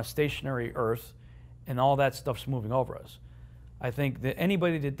 we're on a stationary Earth and all that stuff's moving over us. I think that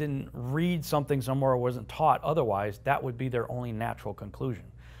anybody that didn't read something somewhere or wasn't taught otherwise, that would be their only natural conclusion.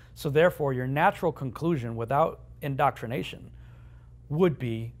 So therefore, your natural conclusion without indoctrination would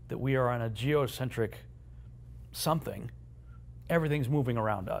be that we are on a geocentric something. Everything's moving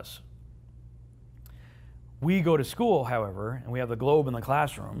around us. We go to school, however, and we have the globe in the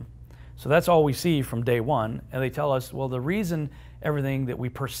classroom. So that's all we see from day one. And they tell us, well, the reason everything that we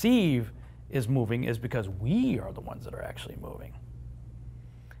perceive is moving is because we are the ones that are actually moving.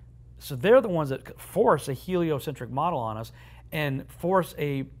 So they're the ones that force a heliocentric model on us and force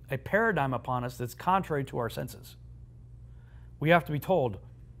a paradigm upon us that's contrary to our senses. We have to be told,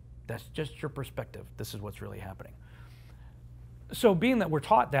 that's just your perspective. This is what's really happening. So being that we're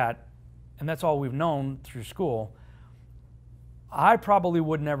taught that, and that's all we've known through school, I probably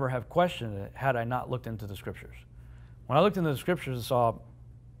would never have questioned it had I not looked into the scriptures. When I looked into the scriptures and saw,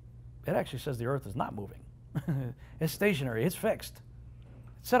 it actually says the earth is not moving. It's stationary, it's fixed.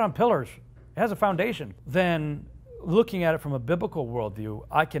 It's set on pillars, it has a foundation. Then looking at it from a biblical worldview,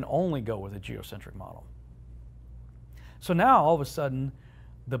 I can only go with a geocentric model. So now, all of a sudden,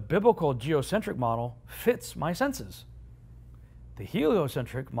 the biblical geocentric model fits my senses. The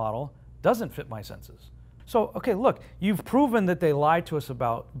heliocentric model doesn't fit my senses. So, okay, look, you've proven that they lied to us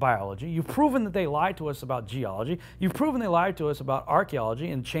about biology. You've proven that they lied to us about geology. You've proven they lied to us about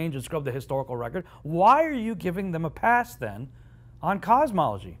archaeology and changed and scrubbed the historical record. Why are you giving them a pass then on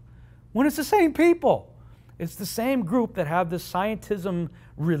cosmology when it's the same people? It's the same group that have this scientism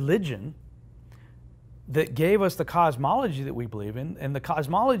religion that gave us the cosmology that we believe in, and the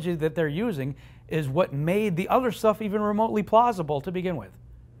cosmology that they're using is what made the other stuff even remotely plausible to begin with.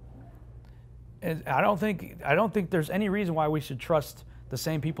 And I don't think there's any reason why we should trust the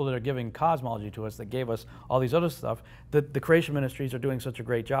same people that are giving cosmology to us that gave us all these other stuff. The creation ministries are doing such a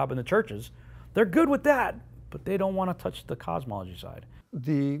great job, and the churches, they're good with that, but they don't want to touch the cosmology side.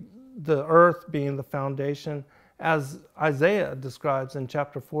 The earth being the foundation, as Isaiah describes in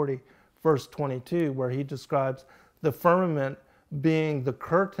chapter 40, verse 22, where he describes the firmament being the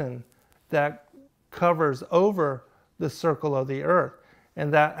curtain that covers over the circle of the earth.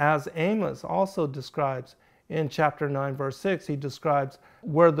 And that, as Amos also describes in chapter 9, verse 6, he describes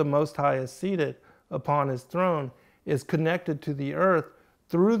where the Most High is seated upon his throne is connected to the earth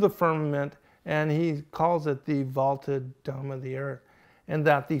through the firmament, and he calls it the vaulted dome of the earth. And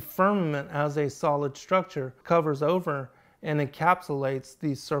that the firmament as a solid structure covers over and encapsulates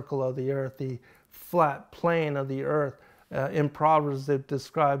the circle of the earth, the flat plane of the earth. In Proverbs, it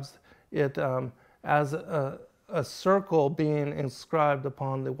describes it as a circle being inscribed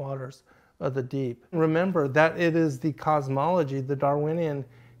upon the waters of the deep. Remember that it is the cosmology, the Darwinian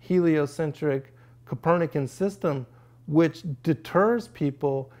heliocentric Copernican system, which deters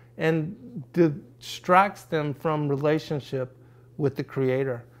people and distracts them from relationship with the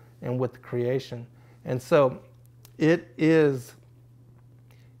Creator and with the creation. And so it is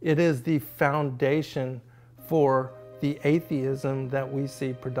the foundation for the atheism that we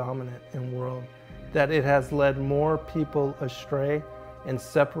see predominant in the world. That it has led more people astray and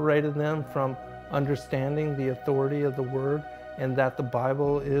separated them from understanding the authority of the Word, and that the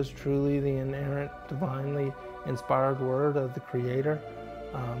Bible is truly the inerrant, divinely inspired Word of the Creator.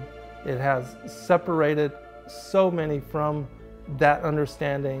 It has separated so many from that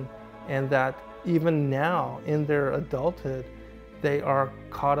understanding, and that even now in their adulthood, they are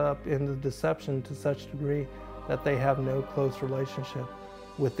caught up in the deception to such a degree that they have no close relationship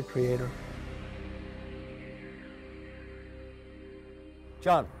with the Creator.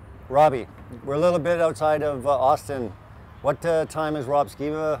 John, Robbie, we're a little bit outside of Austin. What time is Rob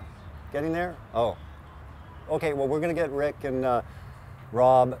Skiba getting there? Oh, okay, well, we're going to get Rick and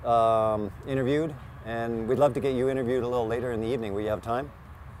Rob interviewed, and we'd love to get you interviewed a little later in the evening. Will you have time?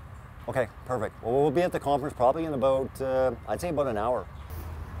 Okay, perfect. Well, we'll be at the conference probably in about, I'd say about an hour.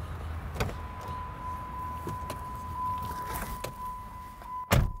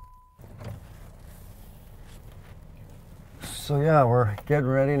 So yeah, we're getting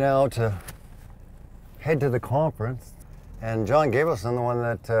ready now to head to the conference. And John Davidson, the one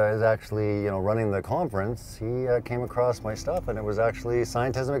that is actually, running the conference, he came across my stuff, and it was actually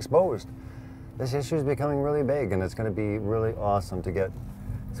Scientism Exposed. This issue is becoming really big, and it's going to be really awesome to get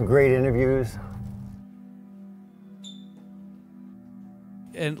some great interviews.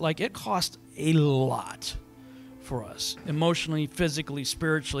 And it cost a lot for us, emotionally, physically,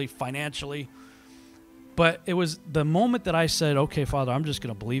 spiritually, financially. But it was the moment that I said, okay, Father, I'm just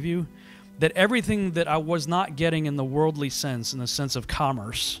going to believe you, that everything that I was not getting in the worldly sense, in the sense of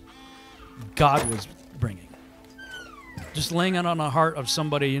commerce, God was bringing. Just laying it on the heart of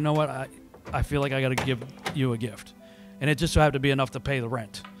somebody, you know what, I feel like I got to give you a gift. And it just so happened to be enough to pay the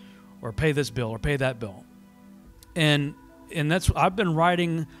rent or pay this bill or pay that bill. And that's, I've been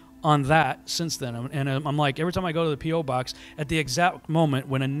writing on that since then. And I'm like, every time I go to the P.O. box, at the exact moment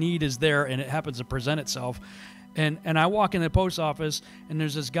when a need is there and it happens to present itself, and I walk in the post office and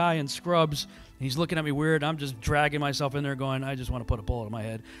there's this guy in scrubs, and he's looking at me weird. I'm just dragging myself in there going, I just want to put a bullet in my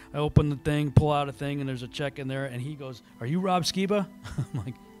head. I open the thing, pull out a thing, and there's a check in there, and he goes, are you Rob Skiba? I'm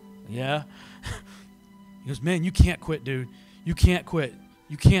like, yeah. He goes, man, you can't quit, dude. You can't quit.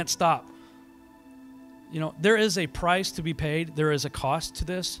 You can't stop. There is a price to be paid. There is a cost to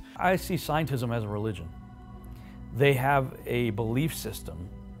this. I see scientism as a religion. They have a belief system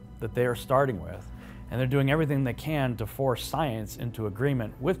that they are starting with, and they're doing everything they can to force science into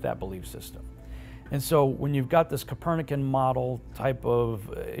agreement with that belief system. And so when you've got this Copernican model type of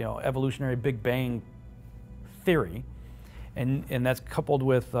evolutionary Big Bang theory, and that's coupled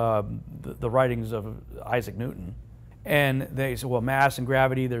with the writings of Isaac Newton, and they say, well, mass and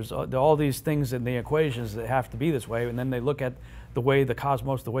gravity, there's all these things in the equations that have to be this way, and then they look at the way the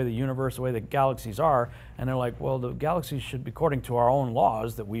cosmos, the way the universe, the way the galaxies are, and they're like, well, the galaxies should be, according to our own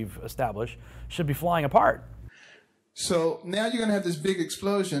laws that we've established, should be flying apart. So now you're going to have this big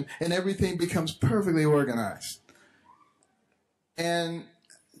explosion, and everything becomes perfectly organized. And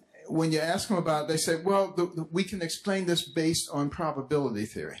when you ask them about it, they say, well, we can explain this based on probability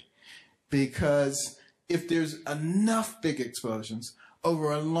theory. Because if there's enough big explosions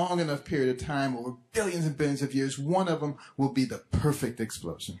over a long enough period of time, over billions and billions of years, one of them will be the perfect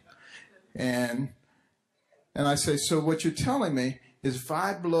explosion. And I say, so what you're telling me is if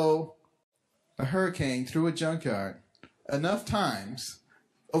I blow a hurricane through a junkyard enough times,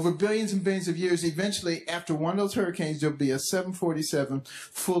 over billions and billions of years, eventually after one of those hurricanes, there'll be a 747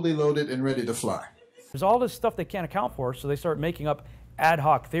 fully loaded and ready to fly. There's all this stuff they can't account for, so they start making up ad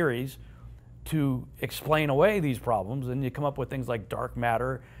hoc theories to explain away these problems, and you come up with things like dark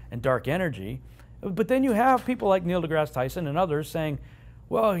matter and dark energy. But then you have people like Neil deGrasse Tyson and others saying,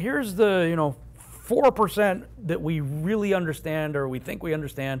 well, here's the 4% that we really understand or we think we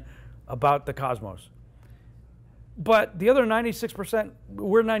understand about the cosmos. But the other 96%,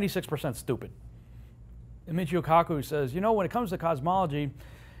 we're 96% stupid. And Michio Kaku says, when it comes to cosmology,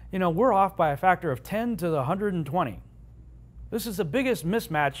 we're off by a factor of 10 to the 120. This is the biggest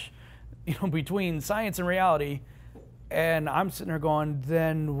mismatch between science and reality. And I'm sitting there going,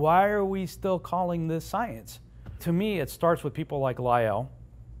 then why are we still calling this science? To me, it starts with people like Lyell.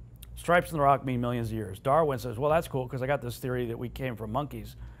 Stripes in the rock mean millions of years. Darwin says, well, that's cool because I got this theory that we came from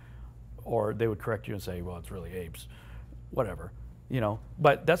monkeys. Or they would correct you and say, well, it's really apes. Whatever,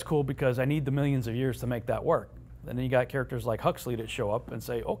 But that's cool because I need the millions of years to make that work. And then you got characters like Huxley that show up and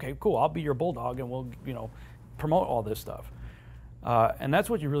say, okay, cool, I'll be your bulldog and we'll, promote all this stuff. And that's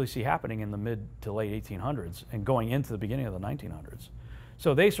what you really see happening in the mid to late 1800s and going into the beginning of the 1900s.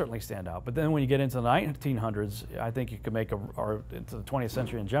 So they certainly stand out. But then when you get into the 1900s, I think you could make, or into the 20th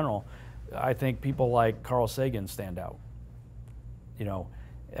century in general, I think people like Carl Sagan stand out.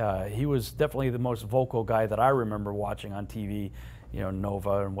 He was definitely the most vocal guy that I remember watching on TV,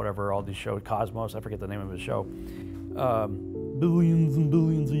 Nova and whatever, all these shows, Cosmos, I forget the name of his show. Billions and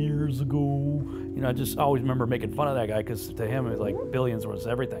billions of years ago. I just always remember making fun of that guy because to him it was like billions was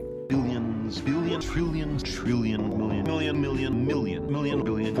everything. Billions, billions, trillions, trillion, million, million, million, million,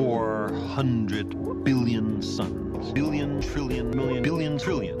 billion, 400 billion suns. Billion, trillion, million, billion,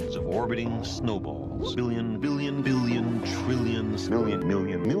 trillions of orbiting snowballs. Billion, billion, billion, trillions, million,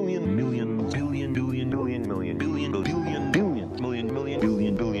 million, million, million, billion, billion, billion, million, billion, billion, billion, million, million,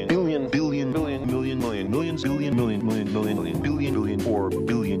 billion, billion, billion, billion, billion, million, million, millions, billion, million, million, million, million, billion, billion, 4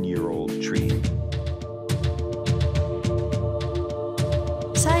 billion-year-old tree.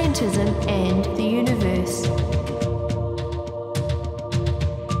 Scientism and the universe.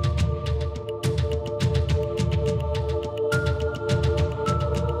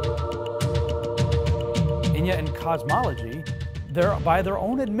 And yet in cosmology, they're, by their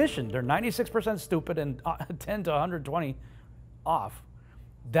own admission, they're 96% stupid and 10 to 120 off.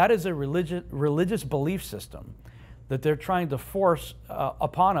 That is a religious belief system that they're trying to force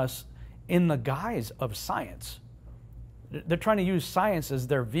upon us in the guise of science. They're trying to use science as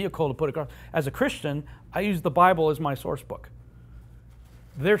their vehicle to put across. As a Christian, I use the Bible as my source book.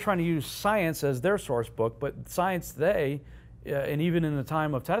 They're trying to use science as their source book, but science today, and even in the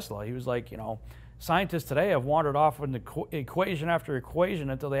time of Tesla, he was like, scientists today have wandered off into equation after equation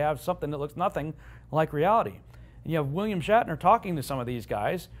until they have something that looks nothing like reality. And you have William Shatner talking to some of these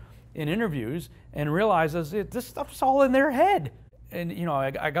guys in interviews and realizes this stuff's all in their head. And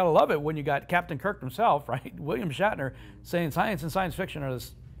I gotta love it when you got Captain Kirk himself, right? William Shatner saying science and science fiction are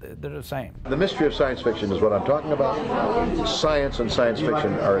they're the same. The mystery of science fiction is what I'm talking about. Science and science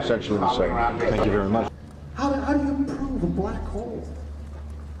fiction are essentially the same. Thank you very much. How do you prove a black hole?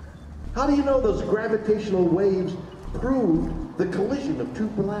 How do you know those gravitational waves proved the collision of two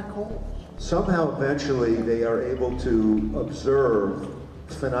black holes? Somehow, eventually, they are able to observe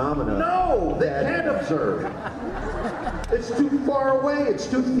phenomena. No, they can't observe. It's too far away. It's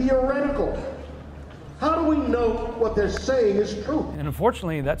too theoretical. How do we know what they're saying is true? And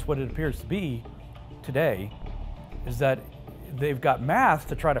unfortunately, that's what it appears to be today, is that they've got math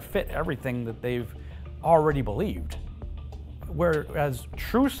to try to fit everything that they've already believed. Whereas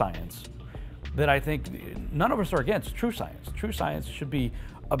true science, that I think none of us are against true science. True science should be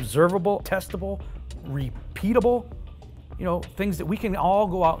observable, testable, repeatable, things that we can all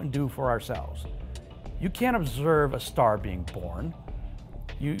go out and do for ourselves. You can't observe a star being born.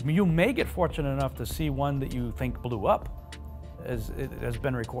 You may get fortunate enough to see one that you think blew up, as it has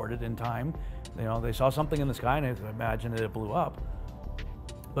been recorded in time. They saw something in the sky and they imagined that it blew up.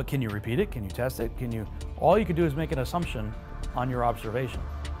 But can you repeat it? Can you test it? All you can do is make an assumption on your observation.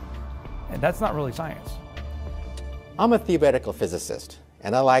 And that's not really science. I'm a theoretical physicist,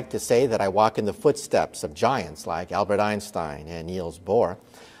 and I like to say that I walk in the footsteps of giants like Albert Einstein and Niels Bohr.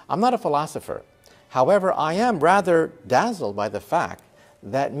 I'm not a philosopher. However, I am rather dazzled by the fact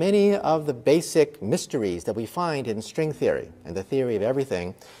that many of the basic mysteries that we find in string theory and the theory of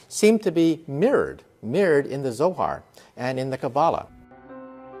everything seem to be mirrored in the Zohar and in the Kabbalah.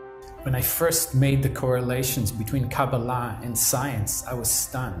 When I first made the correlations between Kabbalah and science, I was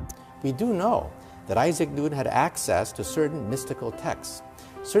stunned. We do know that Isaac Newton had access to certain mystical texts,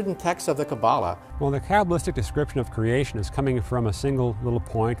 certain texts of the Kabbalah. Well, the Kabbalistic description of creation is coming from a single little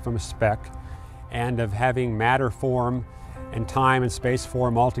point, from a speck, and of having matter form and time and space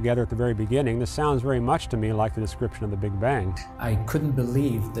form all together at the very beginning. This sounds very much to me like the description of the Big Bang. I couldn't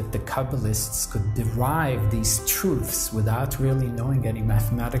believe that the Kabbalists could derive these truths without really knowing any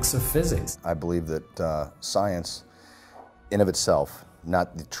mathematics or physics. I believe that science, in of itself,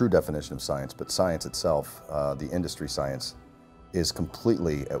 not the true definition of science, but science itself, the industry science, is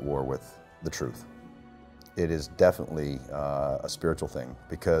completely at war with the truth. It is definitely a spiritual thing,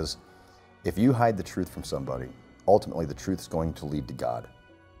 because if you hide the truth from somebody, ultimately the truth is going to lead to God.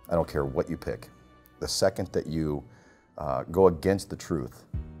 I don't care what you pick. The second that you go against the truth,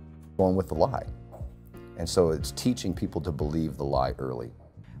 going with the lie. And so it's teaching people to believe the lie early.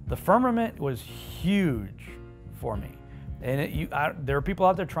 The firmament was huge for me. And there are people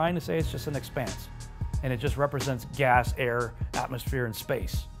out there trying to say it's just an expanse, and it just represents gas, air, atmosphere, and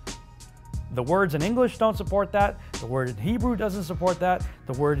space. The words in English don't support that, the word in Hebrew doesn't support that,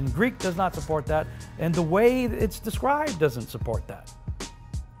 the word in Greek does not support that, and the way it's described doesn't support that.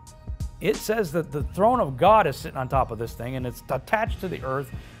 It says that the throne of God is sitting on top of this thing, and it's attached to the earth,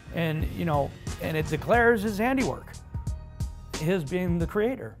 and and it declares his handiwork, his being the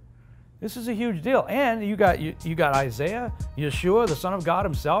creator. This is a huge deal. And you got Isaiah, Yeshua, the Son of God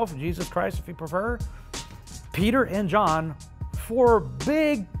himself, Jesus Christ if you prefer, Peter and John, 4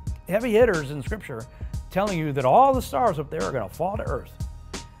 big heavy hitters in Scripture, telling you that all the stars up there are going to fall to earth.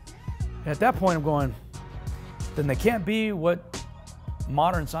 And at that point I'm going, then they can't be what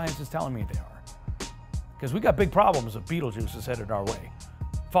modern science is telling me they are. Because we got big problems if Betelgeuse is headed our way,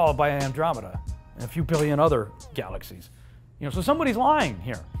 followed by Andromeda and a few billion other galaxies. So somebody's lying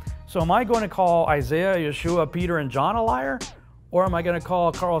here. So am I going to call Isaiah, Yeshua, Peter, and John a liar? Or am I going to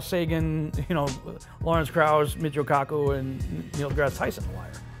call Carl Sagan, Lawrence Krauss, Michio Kaku, and Neil deGrasse Tyson a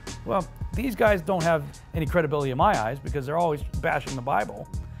liar? Well, these guys don't have any credibility in my eyes because they're always bashing the Bible.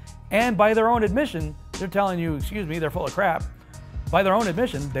 And by their own admission, they're telling you, excuse me, they're full of crap. By their own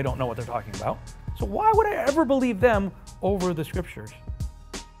admission, they don't know what they're talking about. So why would I ever believe them over the Scriptures?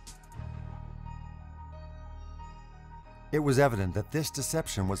 It was evident that this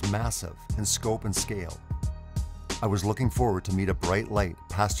deception was massive in scope and scale. I was looking forward to meet a bright light,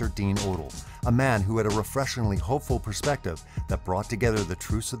 Pastor Dean Odell, a man who had a refreshingly hopeful perspective that brought together the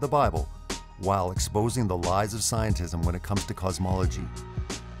truths of the Bible while exposing the lies of scientism when it comes to cosmology.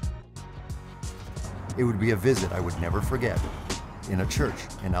 It would be a visit I would never forget, in a church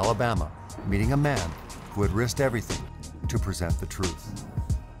in Alabama, meeting a man who had risked everything to present the truth.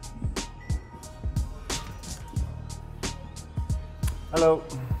 Hello.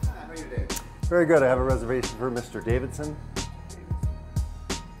 How are you doing? Very good. I have a reservation for Mr. Davidson.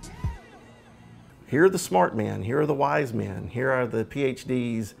 Here are the smart men. Here are the wise men. Here are the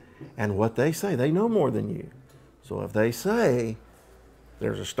PhDs. And what they say, they know more than you. So if they say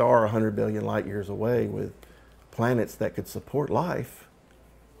there's a star 100 billion light years away with planets that could support life,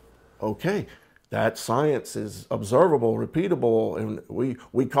 okay, that science is observable, repeatable, and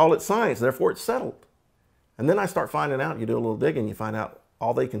we call it science, therefore it's settled. And then I start finding out, you do a little digging, you find out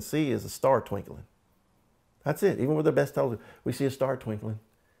all they can see is a star twinkling. That's it. Even with their best telescope, we see a star twinkling.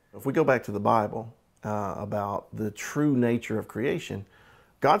 If we go back to the Bible about the true nature of creation,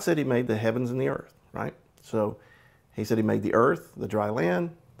 God said he made the heavens and the earth, right? So he said he made the earth, the dry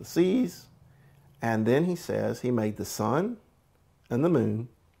land, the seas, and then he says he made the sun and the moon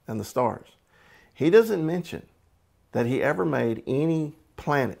and the stars. He doesn't mention that he ever made any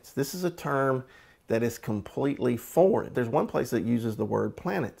planets. This is a term that is completely foreign. There's one place that uses the word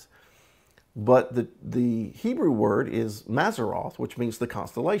planets, but the Hebrew word is Mazaroth, which means the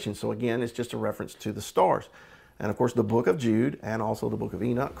constellation. So again, it's just a reference to the stars. And of course, the book of Jude and also the book of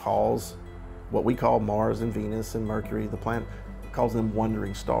Enoch calls what we call Mars and Venus and Mercury, the planet, calls them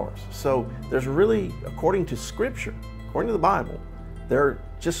wandering stars. So there's really, according to Scripture, according to the Bible, they're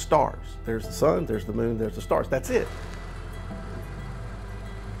just stars. There's the sun, there's the moon, there's the stars. That's it.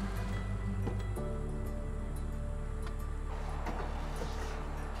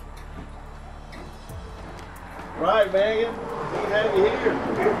 Right, Megan. have you here.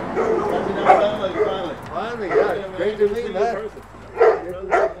 Finally, yeah. Great to meet you, man.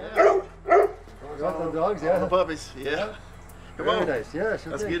 Got some dogs, yeah. The puppies, yeah. Come Very on. nice, yeah,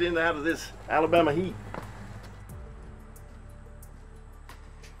 sure Let's thing. get in out of this Alabama heat.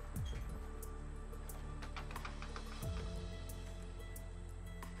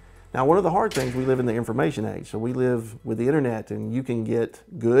 Now, one of the hard things, we live in the information age. So we live with the internet, and you can get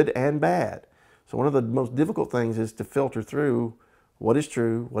good and bad. So one of the most difficult things is to filter through what is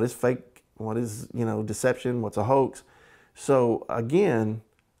true, what is fake, what is, deception, what's a hoax. So again,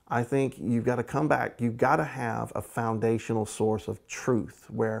 I think you've got to come back. You've got to have a foundational source of truth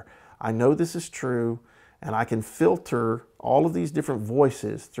where I know this is true and I can filter all of these different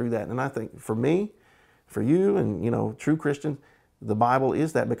voices through that. And I think for me, for you and, true Christians, the Bible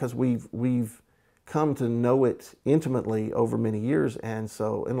is that, because we've come to know it intimately over many years. And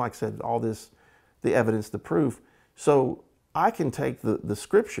so, and like I said, all this, the evidence, the proof. So I can take the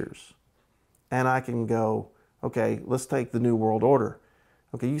scriptures and I can go, okay, let's take the New World Order.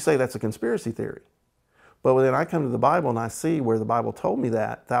 Okay, you say that's a conspiracy theory. But then I come to the Bible and I see where the Bible told me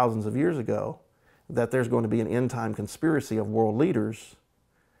that thousands of years ago, that there's going to be an end-time conspiracy of world leaders.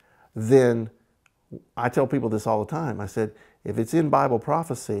 Then I tell people this all the time. I said, if it's in Bible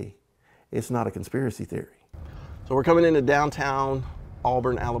prophecy, it's not a conspiracy theory. So we're coming into downtown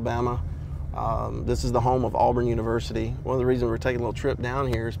Auburn, Alabama. This is the home of Auburn University. One of the reasons we're taking a little trip down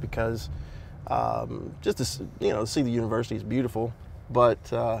here is because just to see the university is beautiful,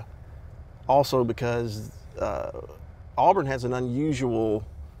 but also because Auburn has an unusual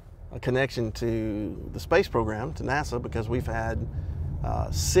connection to the space program, to NASA, because we've had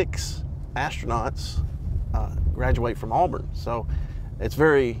 6 astronauts graduate from Auburn. So it's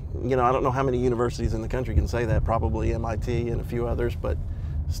very, I don't know how many universities in the country can say that, probably MIT and a few others, but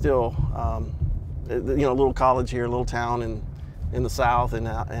still, a little college here, a little town in the South, and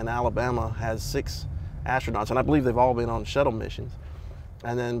Alabama has 6 astronauts, and I believe they've all been on shuttle missions.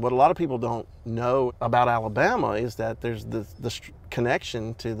 And then what a lot of people don't know about Alabama is that there's the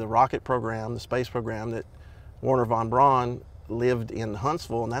connection to the rocket program, the space program, that Wernher von Braun lived in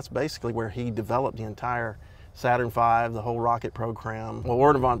Huntsville, and that's basically where he developed the entire Saturn V, the whole rocket program. Well,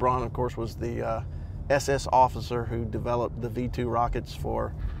 Wernher von Braun, of course, was the SS officer who developed the V-2 rockets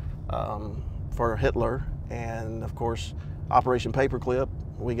for Hitler, and of course, Operation Paperclip.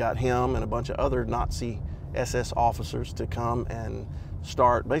 We got him and a bunch of other Nazi SS officers to come and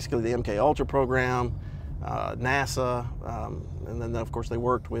start basically the MK Ultra program, NASA, and then of course they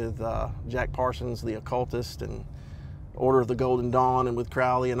worked with Jack Parsons, the occultist, and Order of the Golden Dawn, and with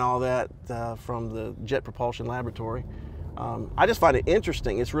Crowley and all that from the Jet Propulsion Laboratory. I just find it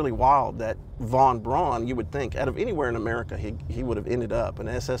interesting. It's really wild that von Braun, you would think, out of anywhere in America, he would have ended up, an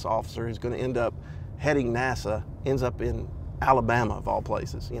SS officer who's going to end up heading NASA, ends up in Alabama, of all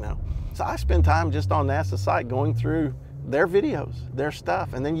places, So I spend time just on NASA's site going through their videos, their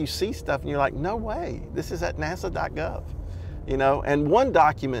stuff, and then you see stuff and you're like, no way, this is at nasa.gov, And one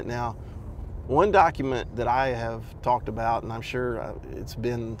document that I have talked about, and I'm sure it's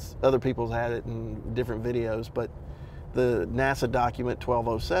been, other people's had it in different videos, but the NASA document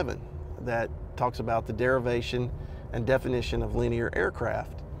 1207 that talks about the derivation and definition of linear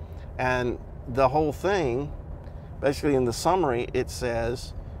aircraft. And the whole thing, basically in the summary, it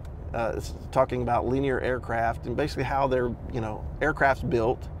says, it's talking about linear aircraft and basically how they're, aircraft's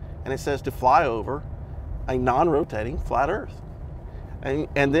built, and it says to fly over a non-rotating flat Earth. And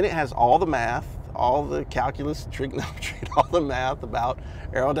then it has all the math, all the calculus, trigonometry, and all the math about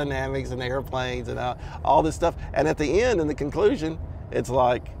aerodynamics and airplanes and all this stuff. And at the end, in the conclusion, it's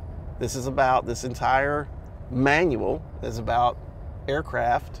like, this entire manual is about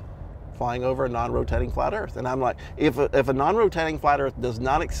aircraft flying over a non-rotating flat Earth. And I'm like, if a non-rotating flat Earth does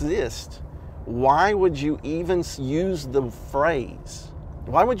not exist, why would you even use the phrase?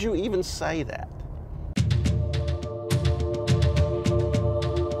 Why would you even say that?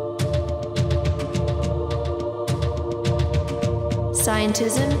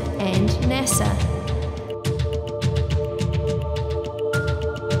 Scientism and NASA.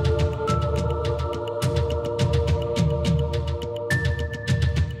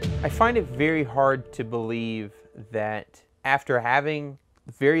 I find it very hard to believe that after having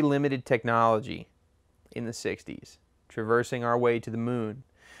very limited technology in the 60s, traversing our way to the moon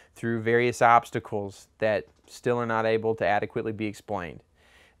through various obstacles that still are not able to adequately be explained,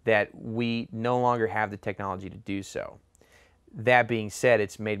 that we no longer have the technology to do so. That being said,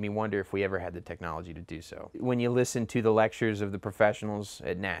 it's made me wonder if we ever had the technology to do so. When you listen to the lectures of the professionals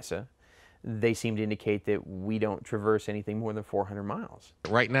at NASA, they seem to indicate that we don't traverse anything more than 400 miles.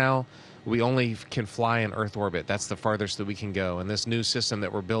 Right now, we only can fly in Earth orbit. That's the farthest that we can go. And this new system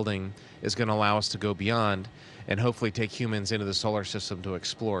that we're building is going to allow us to go beyond and hopefully take humans into the solar system to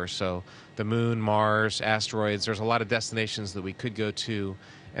explore. So the moon, Mars, asteroids, there's a lot of destinations that we could go to,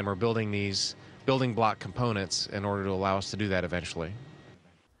 and we're building these building block components in order to allow us to do that eventually.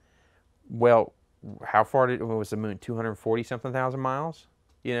 Well, how far was the moon? 240 something thousand miles?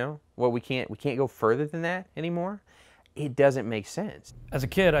 You know, well, we can't go further than that anymore. It doesn't make sense. As a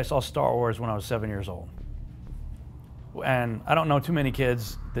kid, I saw Star Wars when I was 7 years old. And I don't know too many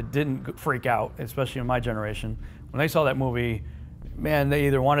kids that didn't freak out, especially in my generation. When they saw that movie, man, they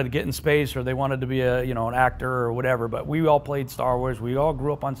either wanted to get in space or they wanted to be a, you know, an actor or whatever. But we all played Star Wars. We all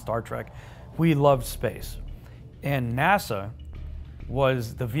grew up on Star Trek. We loved space. And NASA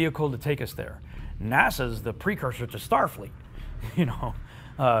was the vehicle to take us there. NASA's the precursor to Starfleet, you know.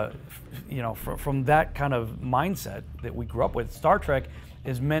 From that kind of mindset that we grew up with, Star Trek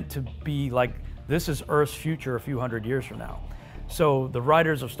is meant to be like, this is Earth's future a few hundred years from now. So the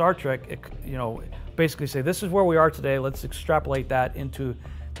writers of Star Trek, you know, basically say, this is where we are today, let's extrapolate that into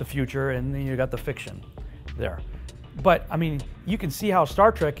the future, and then you got the fiction there. But, I mean, you can see how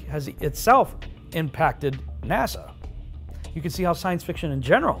Star Trek has itself impacted NASA. You can see how science fiction in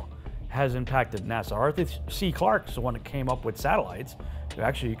general has impacted NASA. Arthur C. Clarke's the one that came up with satellites.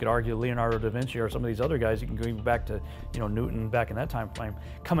 Actually, you could argue Leonardo da Vinci or some of these other guys. You can go even back to, you know, Newton back in that time frame,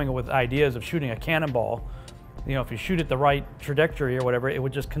 coming up with ideas of shooting a cannonball. You know, if you shoot it the right trajectory or whatever, it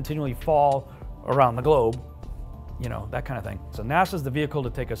would just continually fall around the globe. You know, that kind of thing. So NASA's the vehicle to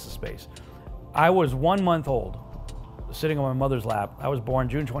take us to space. I was 1 month old, sitting on my mother's lap. I was born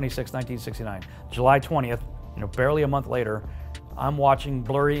June 26, 1969. July 20th, you know, barely a month later, I'm watching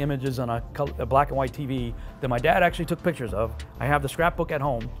blurry images on a black and white TV that my dad actually took pictures of. I have the scrapbook at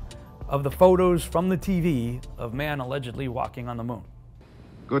home of the photos from the TV of man allegedly walking on the moon.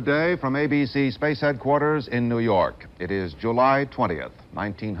 Good day from ABC Space Headquarters in New York. It is July 20th,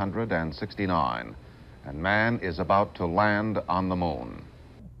 1969, and man is about to land on the moon.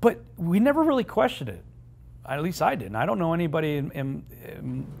 But we never really questioned it. At least I didn't. I don't know anybody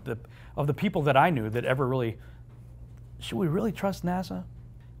of the people that I knew that ever really, should we really trust NASA?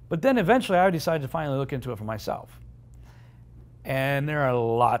 But then eventually I decided to finally look into it for myself. And there are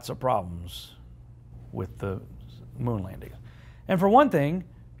lots of problems with the moon landing. And for one thing,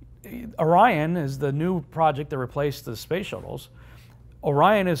 Orion is the new project that replaced the space shuttles.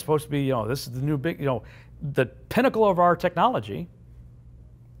 Orion is supposed to be, you know, this is the new big, you know, the pinnacle of our technology.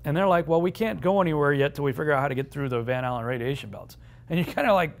 And they're like, well, we can't go anywhere yet till we figure out how to get through the Van Allen radiation belts. And you're kind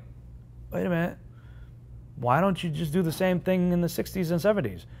of like, wait a minute. Why don't you just do the same thing in the 60s and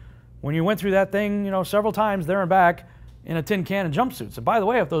 70s? When you went through that thing, you know, several times there and back in a tin can of jumpsuits. And by the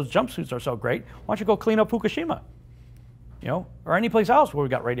way, if those jumpsuits are so great, why don't you go clean up Fukushima? You know, or any place else where we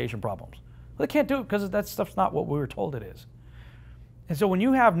got radiation problems. Well, they can't do it because that stuff's not what we were told it is. And so when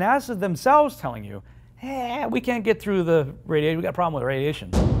you have NASA themselves telling you, hey, we can't get through the radiation, we got a problem with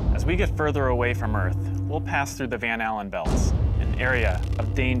radiation. As we get further away from Earth, we'll pass through the Van Allen belts, an area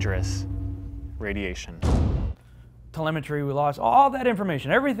of dangerous radiation. Telemetry, we lost all that information,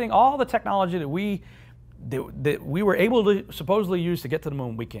 everything, all the technology that we were able to supposedly use to get to the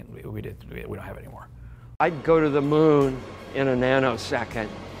moon, we don't have it anymore. I'd go to the moon in a nanosecond.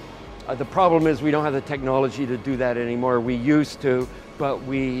 The problem is we don't have the technology to do that anymore. We used to, but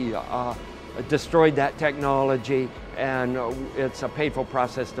we destroyed that technology, and it's a painful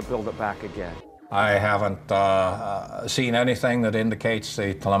process to build it back again. I haven't seen anything that indicates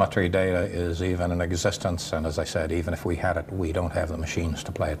the telemetry data is even in existence, and as I said, even if we had it, we don't have the machines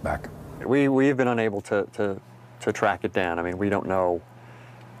to play it back. We've been unable to track it down. I mean, we don't know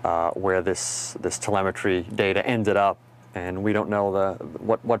where this telemetry data ended up, and we don't know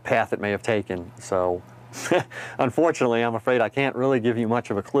what path it may have taken. So, unfortunately, I'm afraid I can't really give you much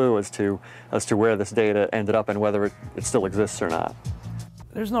of a clue as to where this data ended up and whether it still exists or not.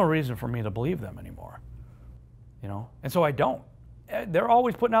 There's no reason for me to believe them anymore, you know, and so I don't. They're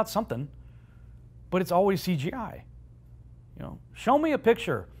always putting out something, but it's always CGI. You know, show me a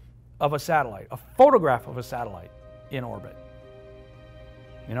picture of a satellite, a photograph of a satellite in orbit.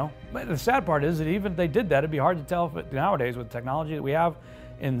 You know, but the sad part is that even if they did that, it'd be hard to tell if nowadays with the technology that we have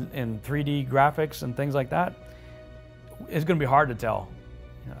in 3D graphics and things like that. It's going to be hard to tell.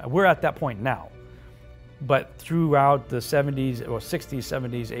 You know, we're at that point now. But throughout the 70s, or 60s,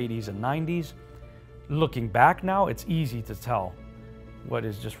 70s, 80s, and 90s, looking back now, it's easy to tell what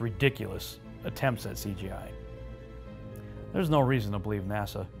is just ridiculous attempts at CGI. There's no reason to believe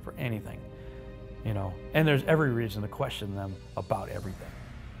NASA for anything, you know, and there's every reason to question them about everything.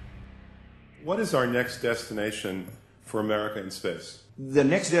 What is our next destination for America in space? The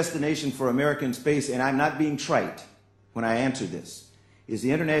next destination for America in space, and I'm not being trite when I answer this, is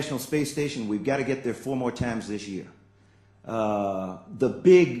the International Space Station. We've got to get there 4 more times this year.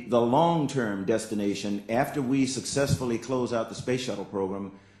 The long-term destination, after we successfully close out the space shuttle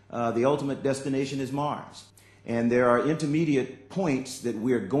program, the ultimate destination is Mars. And there are intermediate points that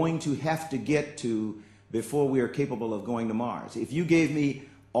we're going to have to get to before we are capable of going to Mars. If you gave me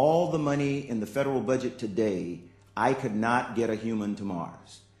all the money in the federal budget today, I could not get a human to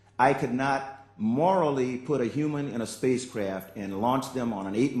Mars. I could not morally put a human in a spacecraft and launch them on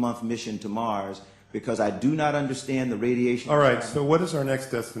an 8-month mission to Mars because I do not understand the radiation. All right, so what is our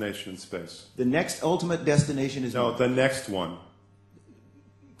next destination in space? The next ultimate destination is Mars. The next one.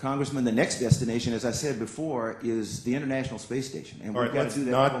 Congressman, the next destination, as I said before, is the International Space Station. And All we've right, got let's to do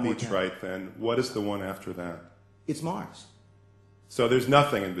that not be trite then. What is the one after that? It's Mars. So there's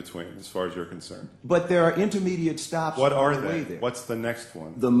nothing in between as far as you're concerned. But there are intermediate stops What are on the way they? there. What's the next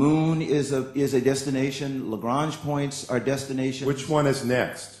one? The moon is a destination. Lagrange points are destinations. Which one is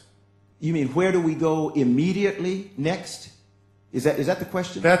next? You mean where do we go immediately next? Is that the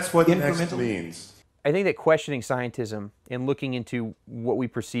question? That's what next means. I think that questioning scientism and looking into what we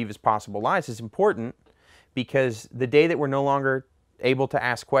perceive as possible lies is important, because the day that we're no longer able to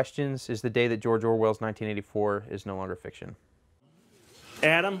ask questions is the day that George Orwell's 1984 is no longer fiction.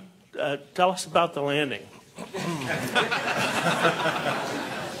 Adam, tell us about the landing.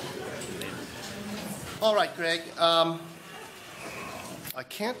 All right, Greg. I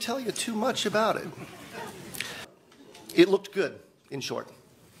can't tell you too much about it. It looked good, in short.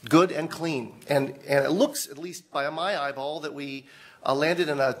 Good and clean. And it looks, at least by my eyeball, that we landed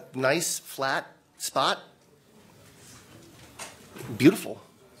in a nice, flat spot. Beautiful.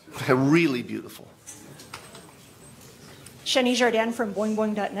 Really beautiful. Shani Jardin from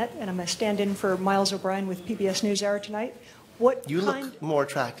boingboing.net, and I'm a stand-in for Miles O'Brien with PBS NewsHour tonight. You look more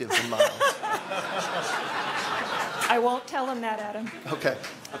attractive than Miles. I won't tell him that, Adam. Okay.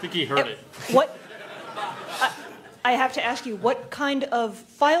 I think he heard it. I have to ask you, what kind of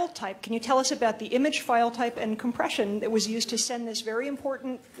file type, can you tell us about the image file type and compression that was used to send this very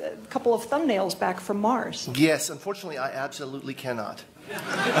important couple of thumbnails back from Mars? Yes, unfortunately, I absolutely cannot.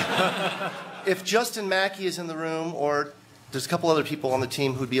 If Justin Mackey is in the room, or there's a couple other people on the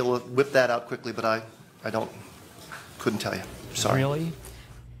team who'd be able to whip that out quickly, but I couldn't tell you. Sorry. Really?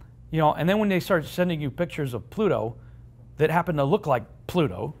 You know, and then when they start sending you pictures of Pluto that happen to look like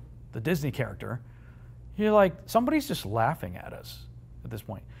Pluto, the Disney character, you're like, somebody's just laughing at us at this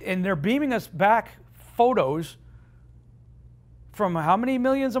point. And they're beaming us back photos from how many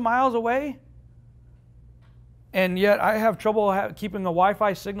millions of miles away? And yet I have trouble keeping a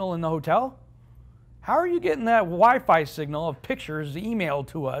Wi-Fi signal in the hotel? How are you getting that Wi-Fi signal of pictures emailed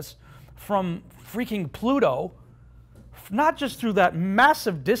to us from freaking Pluto, not just through that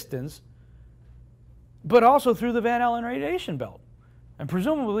massive distance, but also through the Van Allen radiation belt? And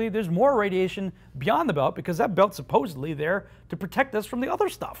presumably there's more radiation beyond the belt, because that belt's supposedly there to protect us from the other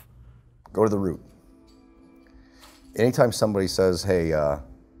stuff. Go to the root. Anytime somebody says, hey,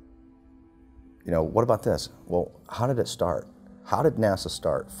 what about this? Well, how did it start? How did NASA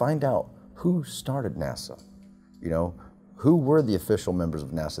start? Find out who started NASA. Who were the official members of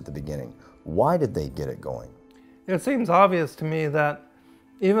NASA at the beginning? Why did they get it going? It seems obvious to me that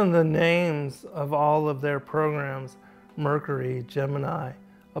even the names of all of their programs, Mercury, Gemini,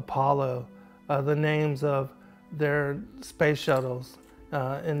 Apollo, the names of their space shuttles,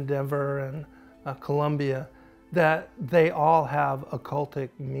 Endeavour and Columbia, that they all have occultic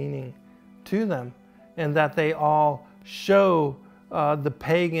meaning to them, and that they all show the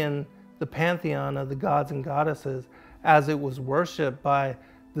pantheon of the gods and goddesses as it was worshipped by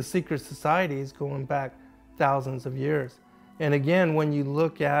the secret societies going back thousands of years. And again, when you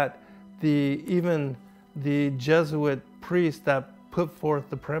look at even the Jesuit priest that put forth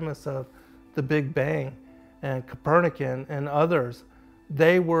the premise of the Big Bang, and Copernican and others,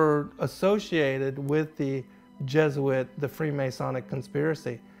 they were associated with the Jesuit, the Freemasonic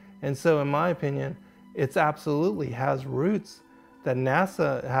conspiracy. And so in my opinion, it absolutely has roots, that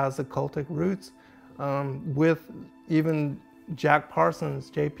NASA has occultic roots, with even Jack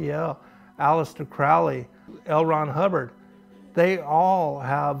Parsons, JPL, Aleister Crowley, L. Ron Hubbard. They all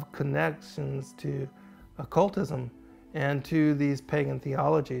have connections to occultism and to these pagan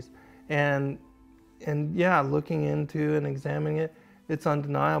theologies. And yeah, looking into and examining it, it's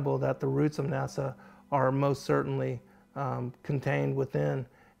undeniable that the roots of NASA are most certainly contained within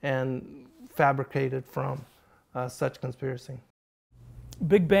and fabricated from such conspiracy.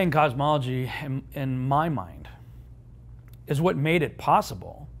 Big Bang cosmology, in my mind, is what made it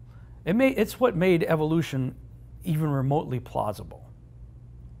possible It's what made evolution even remotely plausible.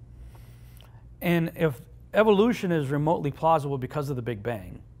 And if evolution is remotely plausible because of the Big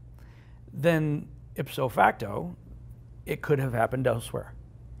Bang, then ipso facto, it could have happened elsewhere.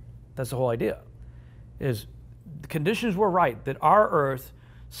 That's the whole idea. Is the conditions were right that our Earth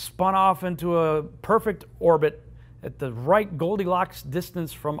spun off into a perfect orbit at the right Goldilocks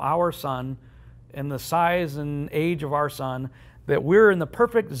distance from our sun and the size and age of our sun, that we're in the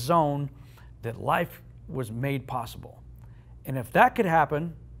perfect zone that life was made possible. And if that could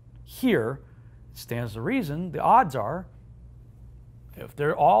happen here, it stands to reason, the odds are, if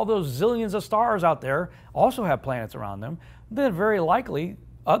there all those zillions of stars out there also have planets around them, then very likely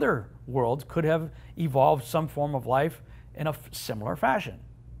other worlds could have evolved some form of life in a similar fashion.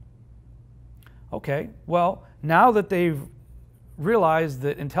 Okay, well, now that they've realized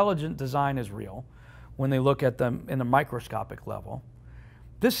that intelligent design is real, when they look at them in the microscopic level,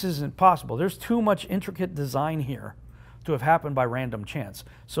 this isn't possible. There's too much intricate design here to have happened by random chance.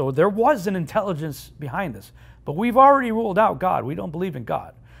 So there was an intelligence behind this, but we've already ruled out God. We don't believe in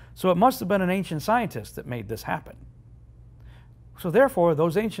God. So it must have been an ancient scientist that made this happen. So therefore,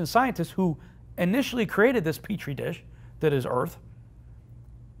 those ancient scientists who initially created this petri dish that is Earth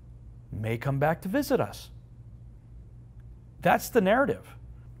may come back to visit us. That's the narrative.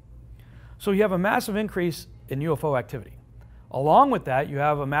 So you have a massive increase in UFO activity. Along with that, you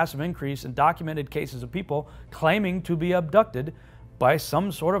have a massive increase in documented cases of people claiming to be abducted by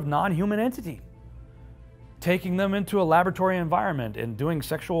some sort of non-human entity, taking them into a laboratory environment and doing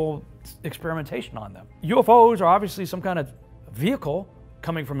sexual experimentation on them. UFOs are obviously some kind of vehicle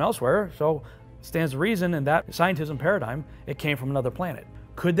coming from elsewhere, so it stands to reason in that scientism paradigm, it came from another planet.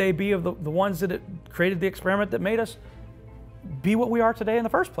 Could they be of the ones that created the experiment that made us be what we are today in the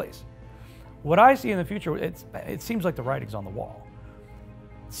first place? What I see in the future, it seems like the writing's on the wall.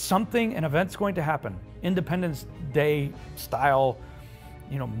 An event's going to happen, Independence Day style,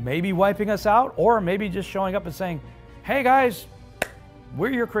 maybe wiping us out, or maybe just showing up and saying, hey guys,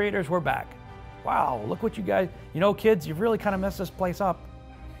 we're your creators, we're back. Wow, look what you guys, kids, you've really kind of messed this place up.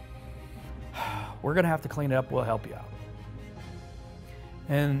 We're gonna have to clean it up, we'll help you out.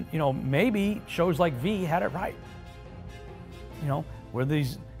 And, maybe shows like V had it right. Where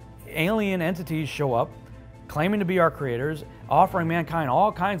these alien entities show up, claiming to be our creators, offering mankind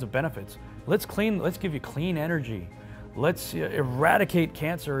all kinds of benefits. Let's give you clean energy. Let's eradicate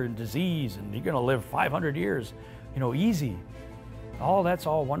cancer and disease, and you're gonna live 500 years, easy. That's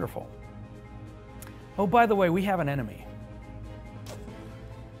all wonderful. Oh, by the way, we have an enemy.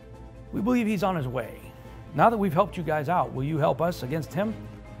 We believe he's on his way. Now that we've helped you guys out, will you help us against him?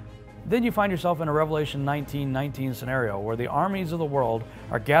 Then you find yourself in a Revelation 19:19 scenario where the armies of the world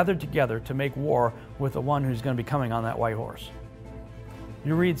are gathered together to make war with the one who's going to be coming on that white horse.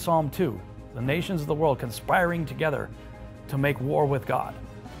 You read Psalm 2, the nations of the world conspiring together to make war with God.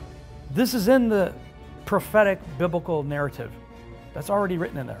 This is in the prophetic biblical narrative. That's already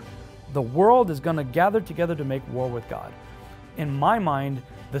written in there. The world is going to gather together to make war with God. In my mind,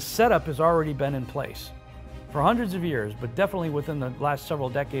 the setup has already been in place for hundreds of years, but definitely within the last several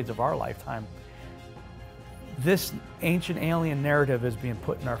decades of our lifetime. This ancient alien narrative is being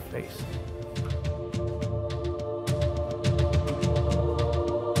put in our face.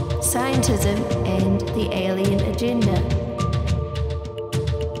 Scientism and the alien agenda.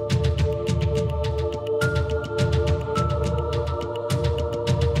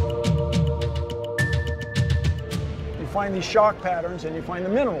 You find these shock patterns and you find the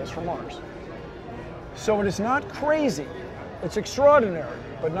minerals from Mars. So it is not crazy, it's extraordinary,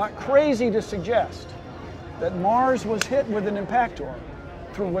 but not crazy to suggest that Mars was hit with an impactor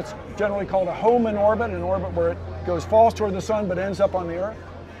through what's generally called a Hohmann orbit, an orbit where it falls toward the sun but ends up on the Earth.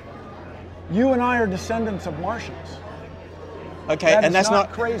 You and I are descendants of Martians. Okay, and that's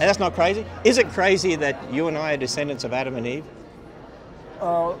not crazy. And that's not crazy? Is it crazy that you and I are descendants of Adam and Eve?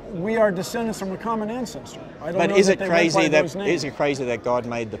 We are descendants from a common ancestor. I don't but know is that it they went by crazy those that names. God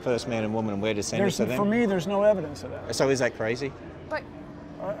made the first man and woman and we're descendants of them? For me, there's no evidence of that. So is that crazy? But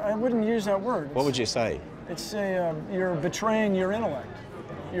I wouldn't use that word. What would you say? It's you're betraying your intellect.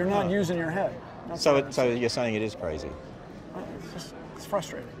 You're not using your head. So you're saying it is crazy? It's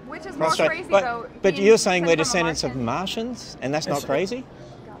frustrating. Which is more crazy, though. But you're saying we're descendants of Martians, and that's not crazy?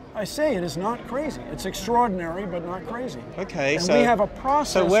 I say it is not crazy. It's extraordinary, but not crazy. Okay, and we have a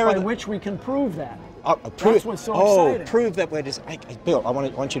process by which we can prove that. That's what's so exciting. Prove that we're Bill, I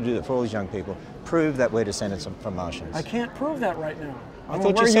want you to do that for all these young people. Prove that we're descendants from Martians. I can't prove that right now. I thought don't know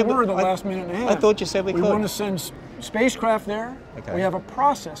you where said you were the last minute and a half. I thought you said we could. We want to send spacecraft there. Okay. We have a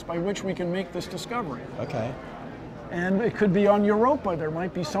process by which we can make this discovery. Okay. And it could be on Europa. There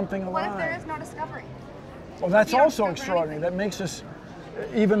might be something alive. What if there is no discovery? Well, that's also extraordinary. That makes us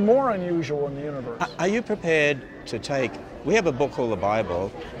even more unusual in the universe. Are you prepared to take, we have a book called the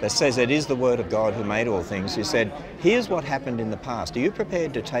Bible that says it is the Word of God who made all things, who said, here's what happened in the past. Are you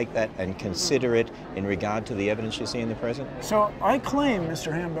prepared to take that and consider it in regard to the evidence you see in the present? So I claim,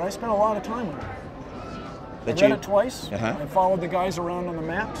 Mr. Ham, that I spent a lot of time on it. That I read it twice. Uh-huh. I followed the guys around on the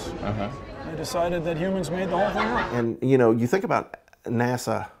maps. Uh-huh. I decided that humans made the whole thing up. And you know, you think about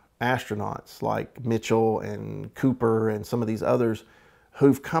NASA astronauts like Mitchell and Cooper and some of these others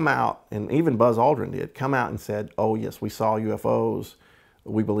who've come out, and even Buzz Aldrin did, come out and said, oh yes, we saw UFOs,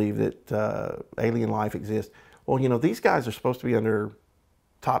 we believe that alien life exists. Well, you know, these guys are supposed to be under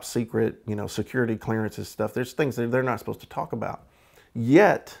top secret, you know, security clearances stuff. There's things that they're not supposed to talk about.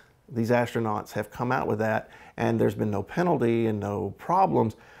 Yet, these astronauts have come out with that, and there's been no penalty and no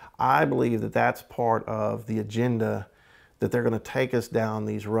problems. I believe that that's part of the agenda, that they're going to take us down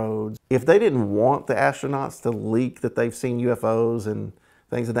these roads. If they didn't want the astronauts to leak that they've seen UFOs and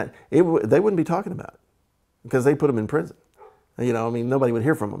things like that, they wouldn't be talking about it because they put them in prison. You know, I mean, nobody would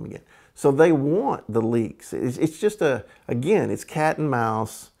hear from them again. So they want the leaks. It's just again, it's cat and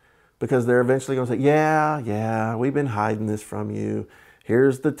mouse, because they're eventually going to say, yeah, we've been hiding this from you.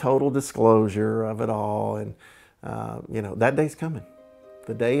 Here's the total disclosure of it all. And, you know, that day's coming.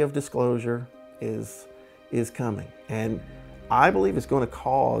 The day of disclosure is coming. And I believe it's going to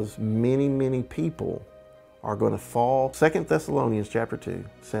cause many, many people are going to fall. 2 Thessalonians chapter 2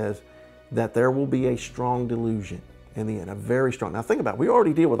 says that there will be a strong delusion in the end, a very strong. Now think about it. We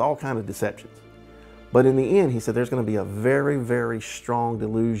already deal with all kinds of deceptions. But in the end, he said there's going to be a very, very strong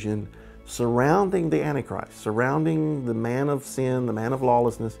delusion surrounding the Antichrist, surrounding the man of sin, the man of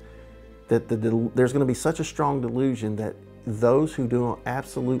lawlessness, that there's going to be such a strong delusion that those who do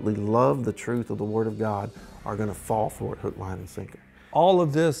absolutely love the truth of the Word of God are going to fall for it hook, line, and sinker. All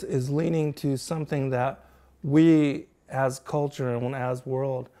of this is leading to something that we as culture and as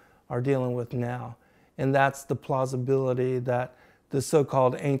world are dealing with now. And that's the plausibility that the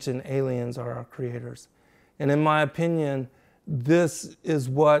so-called ancient aliens are our creators. And in my opinion, this is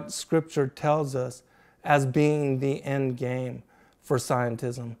what Scripture tells us as being the end game for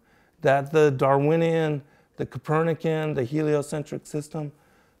scientism. That the Darwinian, the Copernican, the heliocentric system,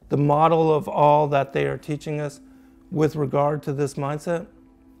 the model of all that they are teaching us with regard to this mindset,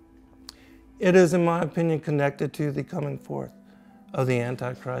 it is, in my opinion, connected to the coming forth of the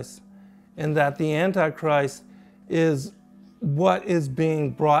Antichrist. And that the Antichrist is what is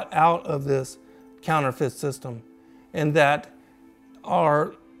being brought out of this counterfeit system. And that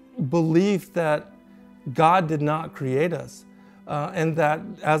our belief that God did not create us, and that,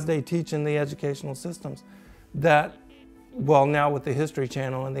 as they teach in the educational systems, that, well, now with the History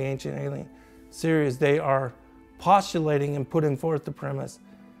Channel and the Ancient Alien series, they are postulating and putting forth the premise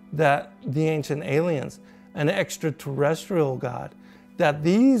that the ancient aliens, an extraterrestrial God, that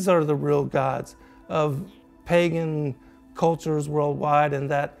these are the real gods of pagan cultures worldwide,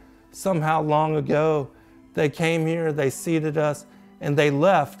 and that somehow long ago they came here, they seeded us, and they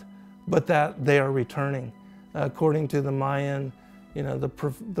left, but that they are returning. According to the Mayan, you know,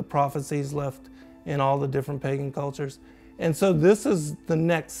 the prophecies left in all the different pagan cultures. And so this is the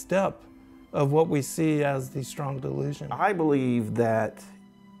next step of what we see as the strong delusion. I believe that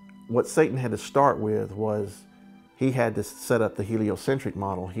what Satan had to start with was he had to set up the heliocentric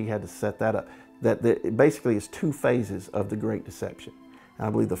model. He had to set that up. That basically is two phases of the Great Deception. And I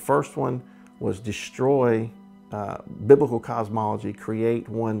believe the first one was destroy biblical cosmology, create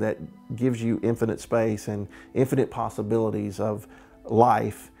one that gives you infinite space and infinite possibilities of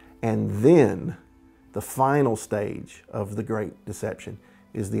life. And then the final stage of the Great Deception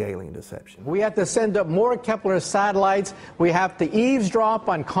is the alien deception. We have to send up more Kepler satellites. We have to eavesdrop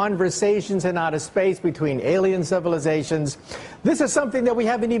on conversations in outer space between alien civilizations. This is something that we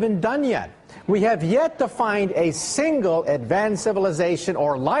haven't even done yet. We have yet to find a single advanced civilization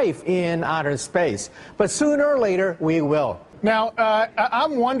or life in outer space. But sooner or later, we will. Now,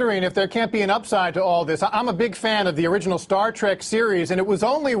 I'm wondering if there can't be an upside to all this. I'm a big fan of the original Star Trek series, and it was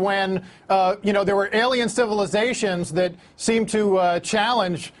only when, you know, there were alien civilizations that seemed to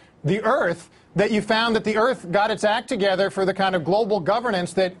challenge the Earth that you found that the Earth got its act together for the kind of global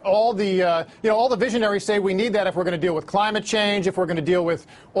governance that all the, you know, all the visionaries say we need that if we're going to deal with climate change, if we're going to deal with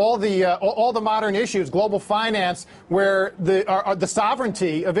all the modern issues, global finance, where the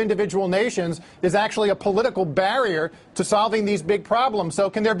sovereignty of individual nations is actually a political barrier to solving these big problems. So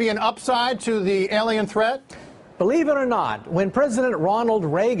can there be an upside to the alien threat? believe it or not, when President Ronald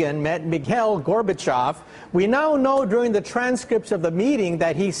Reagan met Mikhail Gorbachev, we now know during the transcripts of the meeting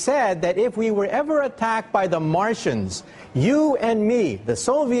that he said that if we were ever attacked by the Martians, you and me, the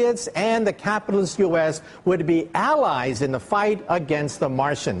Soviets and the capitalist U.S., would be allies in the fight against the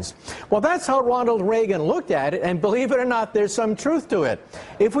Martians. Well, that's how Ronald Reagan looked at it, and believe it or not, there's some truth to it.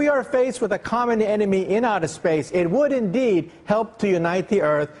 If we are faced with a common enemy in outer space, it would indeed help to unite the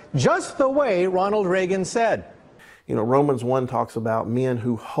Earth, just the way Ronald Reagan said. You know, Romans 1 talks about men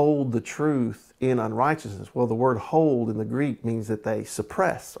who hold the truth in unrighteousness. Well, the word hold in the Greek means that they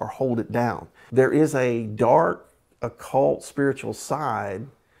suppress or hold it down. There is a dark, occult, spiritual side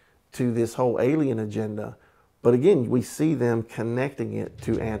to this whole alien agenda, but again, we see them connecting it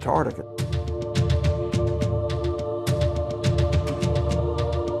to Antarctica.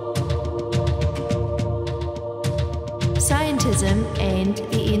 Scientism and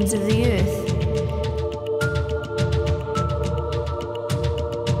the ends of the earth.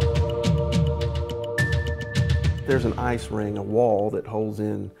 There's an ice ring, a wall that holds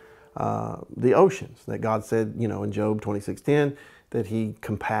in the oceans, that God said, you know, in Job 26:10, that he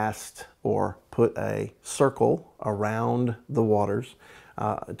compassed or put a circle around the waters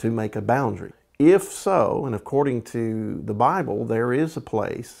to make a boundary. If so, and according to the Bible, there is a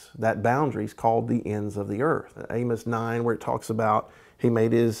place, that boundary is called the ends of the earth. Amos 9, where it talks about he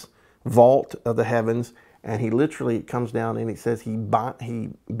made his vault of the heavens, and he literally comes down and he says he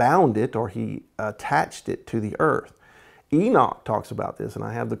bound it, or he attached it to the earth. Enoch talks about this, and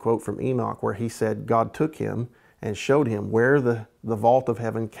I have the quote from Enoch where he said God took him and showed him where the vault of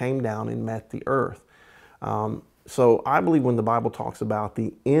heaven came down and met the earth. So I believe when the Bible talks about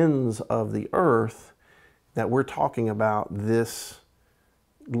the ends of the earth, that we're talking about this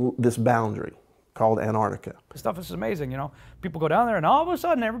boundary called Antarctica. Stuff is amazing, you know. People go down there and all of a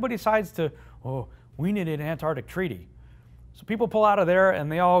sudden everybody decides to, oh, we need an Antarctic treaty. So people pull out of there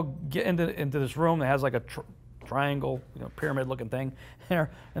and they all get into this room that has like a triangle, you know, pyramid-looking thing there,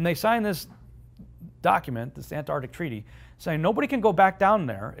 and they sign this document, this Antarctic treaty, saying nobody can go back down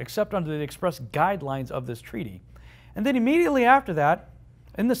there except under the express guidelines of this treaty. And then immediately after that,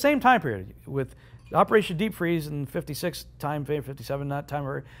 in the same time period, with Operation Deep Freeze in 56 time frame, 57 that time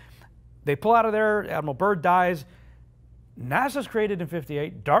period, they pull out of there, Admiral Byrd dies, NASA's created in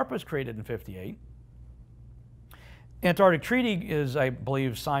 58, DARPA's created in 58, Antarctic Treaty is, I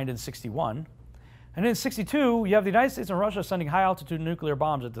believe, signed in 61, and in 62, you have the United States and Russia sending high-altitude nuclear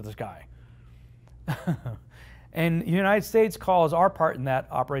bombs into the sky. And the United States calls our part in that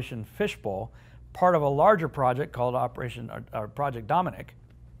Operation Fishbowl part of a larger project called Project Dominic.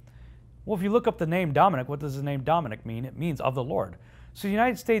 Well, if you look up the name Dominic, what does the name Dominic mean? It means of the Lord. So the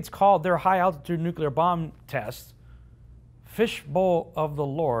United States called their high-altitude nuclear bomb tests Fishbowl of the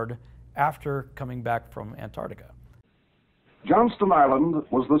Lord after coming back from Antarctica. Johnston Island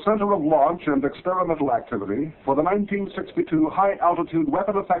was the center of launch and experimental activity for the 1962 high-altitude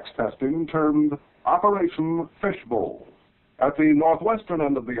weapon effects testing termed Operation Fishbowl. At the northwestern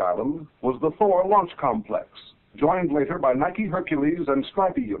end of the island was the Thor Launch Complex, joined later by Nike Hercules and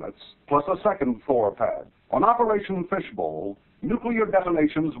Stripey units, plus a second Thor pad. On Operation Fishbowl, nuclear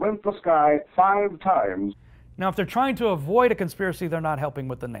detonations rent the sky 5 times. Now, if they're trying to avoid a conspiracy, they're not helping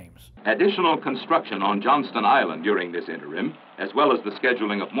with the names. Additional construction on Johnston Island during this interim, as well as the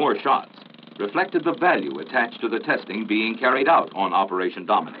scheduling of more shots, reflected the value attached to the testing being carried out on Operation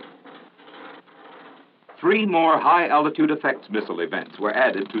Dominic. 3 more high-altitude effects missile events were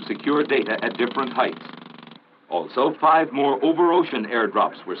added to secure data at different heights. Also, 5 more over-ocean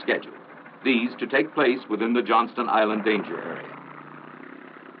airdrops were scheduled, these to take place within the Johnston Island danger area.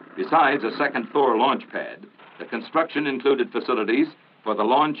 Besides a second Thor launch pad, the construction included facilities for the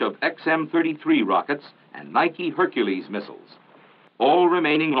launch of XM-33 rockets and Nike Hercules missiles. All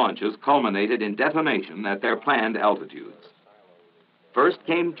remaining launches culminated in detonation at their planned altitudes. First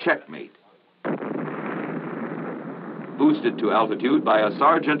came Checkmate, boosted to altitude by a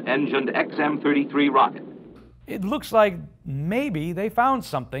Sargent-engined XM-33 rocket. It looks like maybe they found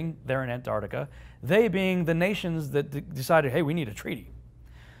something there in Antarctica, they being the nations that decided, hey, we need a treaty.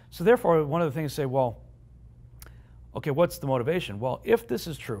 So therefore, one of the things say, well, okay, what's the motivation? Well, if this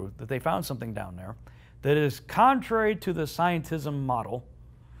is true, that they found something down there that is contrary to the scientism model,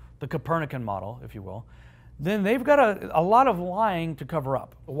 the Copernican model, if you will, then they've got a lot of lying to cover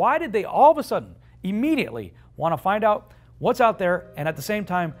up. Why did they all of a sudden, immediately, want to find out what's out there, and at the same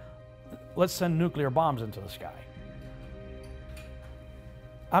time, let's send nuclear bombs into the sky?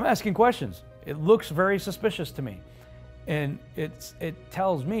 I'm asking questions. It looks very suspicious to me. And it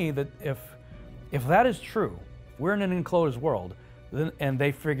tells me that if that is true, we're in an enclosed world, and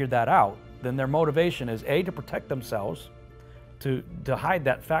they figured that out, then their motivation is A, to protect themselves, to hide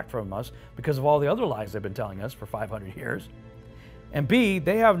that fact from us because of all the other lies they've been telling us for 500 years. And B,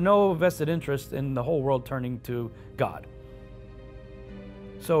 they have no vested interest in the whole world turning to God.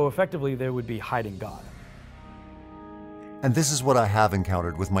 So effectively, they would be hiding God. And this is what I have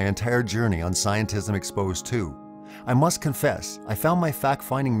encountered with my entire journey on Scientism Exposed 2. I must confess, I found my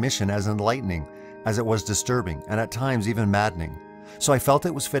fact-finding mission as enlightening as it was disturbing and at times even maddening. So I felt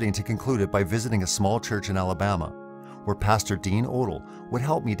it was fitting to conclude it by visiting a small church in Alabama, where Pastor Dean Odell would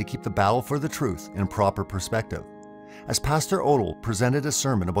help me to keep the battle for the truth in proper perspective. As Pastor Odell presented a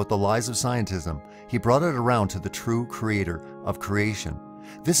sermon about the lies of scientism, he brought it around to the true creator of creation.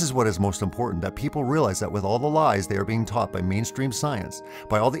 This is what is most important, that people realize that with all the lies they are being taught by mainstream science,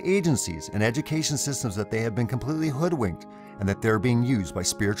 by all the agencies and education systems that they have been completely hoodwinked, and that they're being used by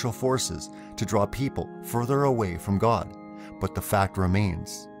spiritual forces to draw people further away from God. But the fact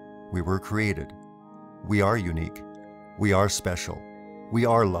remains, we were created. We are unique. We are special. We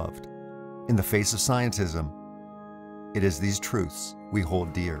are loved. In the face of scientism, it is these truths we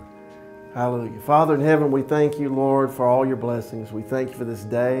hold dear. Hallelujah. Father in heaven, we thank you, Lord, for all your blessings. We thank you for this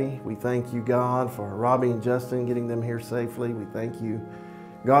day. We thank you, God, for Robbie and Justin, getting them here safely. We thank you,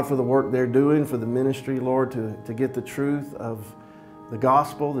 God, for the work they're doing, for the ministry, Lord, to get the truth of the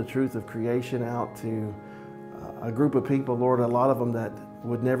gospel, the truth of creation out to a group of people, Lord, a lot of them that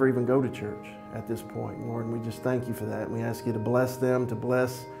would never even go to church at this point, Lord. And we just thank you for that. And we ask you to bless them, to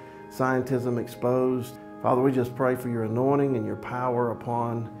bless Scientism Exposed. Father, we just pray for your anointing and your power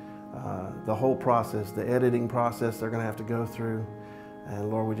upon the whole process, the editing process they're going to have to go through. And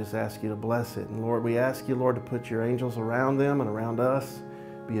Lord, we just ask you to bless it. And Lord, we ask you, Lord, to put your angels around them and around us,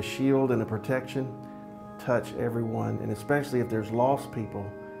 be a shield and a protection, touch everyone, and especially if there's lost people,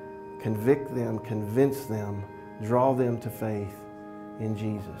 convict them, convince them, draw them to faith in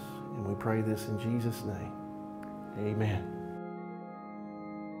Jesus. And we pray this in Jesus' name. Amen.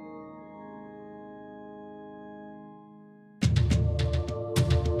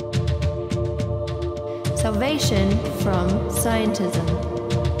 Salvation from Scientism.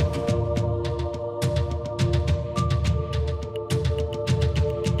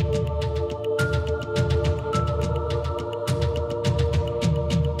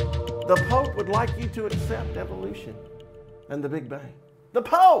 The Pope would like you to accept evolution and the Big Bang. The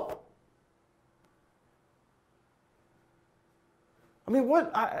Pope! I mean,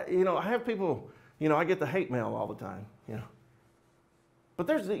 I have people, I get the hate mail all the time, But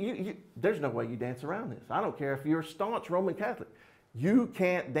there's no way you dance around this. I don't care if you're a staunch Roman Catholic. You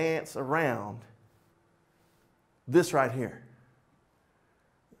can't dance around this right here.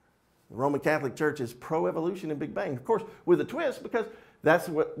 The Roman Catholic Church is pro-evolution and Big Bang. Of course, with a twist, because that's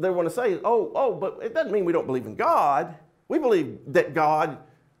what they want to say is, but it doesn't mean we don't believe in God. We believe that God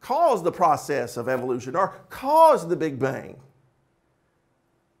caused the process of evolution or caused the Big Bang.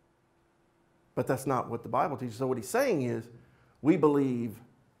 But that's not what the Bible teaches. So what he's saying is, we believe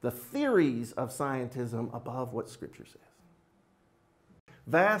the theories of scientism above what Scripture says.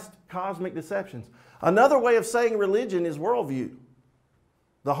 Vast cosmic deceptions. Another way of saying religion is worldview,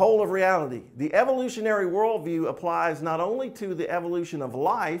 the whole of reality. The evolutionary worldview applies not only to the evolution of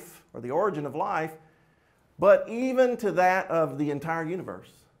life, or the origin of life, but even to that of the entire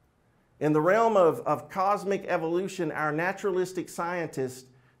universe. In the realm of cosmic evolution, our naturalistic scientists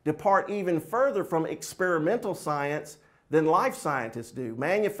depart even further from experimental science than life scientists do,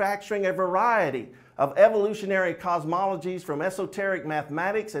 manufacturing a variety of evolutionary cosmologies from esoteric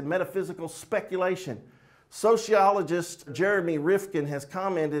mathematics and metaphysical speculation. Sociologist Jeremy Rifkin has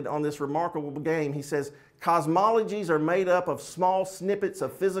commented on this remarkable game. He says, cosmologies are made up of small snippets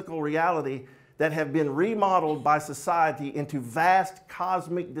of physical reality that have been remodeled by society into vast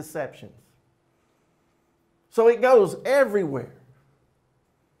cosmic deceptions. So it goes everywhere.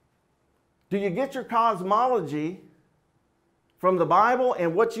 Do you get your cosmology from the Bible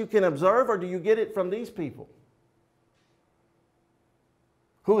and what you can observe, or do you get it from these people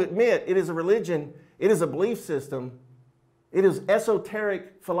who admit it is a religion, it is a belief system, it is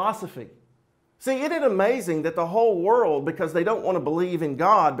esoteric philosophy? See, isn't it amazing that the whole world, because they don't want to believe in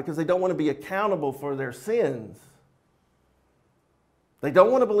God, because they don't want to be accountable for their sins, they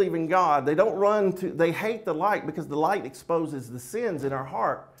don't want to believe in God, they hate the light because the light exposes the sins in our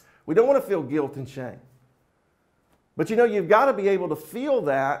heart. We don't want to feel guilt and shame. But you've got to be able to feel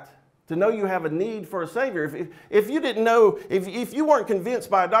that to know you have a need for a Savior. If you didn't know, if you weren't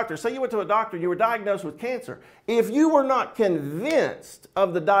convinced by a doctor, say you went to a doctor, you were diagnosed with cancer. If you were not convinced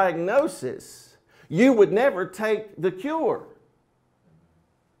of the diagnosis, you would never take the cure.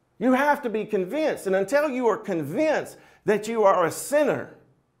 You have to be convinced. And until you are convinced that you are a sinner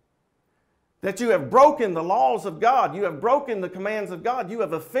that you have broken the laws of God, you have broken the commands of God, you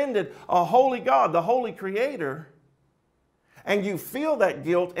have offended a holy God, the holy Creator, and you feel that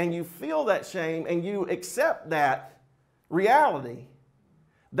guilt and you feel that shame and you accept that reality,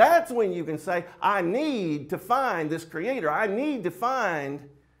 that's when you can say, I need to find this Creator. I need to find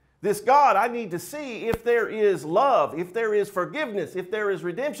this God. I need to see if there is love, if there is forgiveness, if there is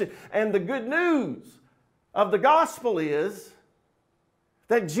redemption. And the good news of the gospel is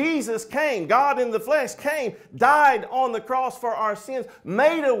that Jesus came, God in the flesh came, died on the cross for our sins,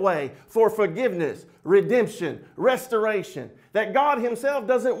 made a way for forgiveness, redemption, restoration, that God Himself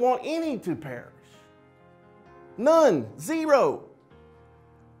doesn't want any to perish. None, zero.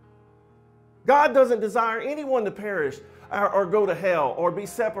 God doesn't desire anyone to perish or go to hell or be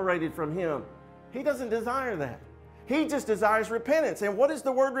separated from Him. He doesn't desire that. He just desires repentance. And what does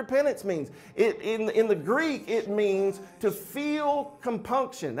the word repentance mean? In the Greek, it means to feel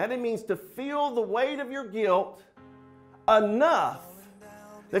compunction. That it means to feel the weight of your guilt enough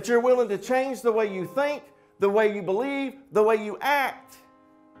that you're willing to change the way you think, the way you believe, the way you act.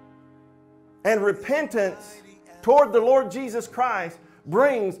 And repentance toward the Lord Jesus Christ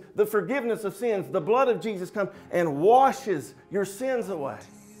brings the forgiveness of sins. The blood of Jesus comes and washes your sins away.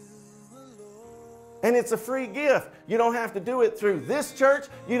 And it's a free gift. You don't have to do it through this church.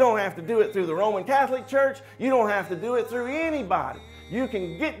 You don't have to do it through the Roman Catholic Church. You don't have to do it through anybody. You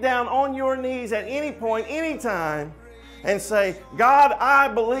can get down on your knees at any point, any time, and say, God, I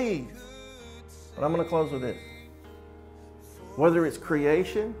believe. But I'm going to close with this. Whether it's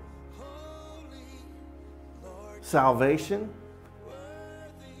creation, salvation,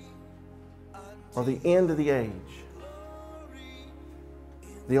 or the end of the age,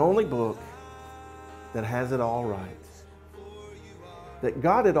 the only book that has it all right, that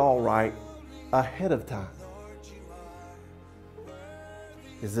got it all right ahead of time,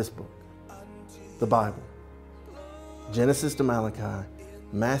 is this book, the Bible. Genesis to Malachi,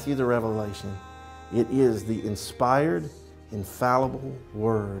 Matthew to Revelation. It is the inspired, infallible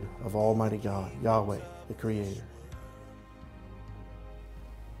Word of Almighty God, Yahweh, the Creator.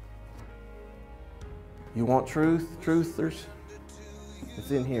 You want truth, truthers?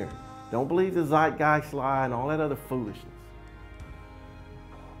 It's in here. Don't believe the zeitgeist lie and all that other foolishness.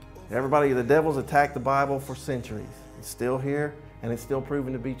 Everybody, the devil's attacked the Bible for centuries. It's still here, and it's still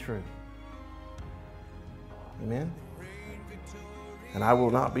proven to be true. Amen? And I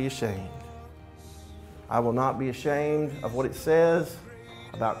will not be ashamed. I will not be ashamed of what it says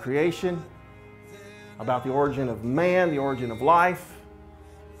about creation, about the origin of man, the origin of life.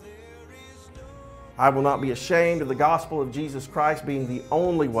 I will not be ashamed of the gospel of Jesus Christ being the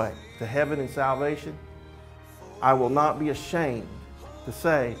only way to heaven and salvation. I will not be ashamed to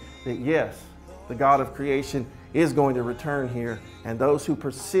say that yes, the God of creation is going to return here, and those who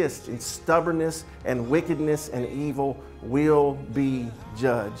persist in stubbornness and wickedness and evil will be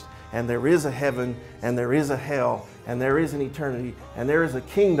judged. And there is a heaven, and there is a hell, and there is an eternity, and there is a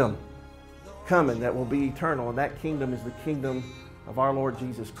kingdom coming that will be eternal, and that kingdom is the kingdom of our Lord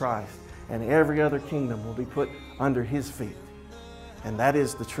Jesus Christ. And every other kingdom will be put under His feet. And that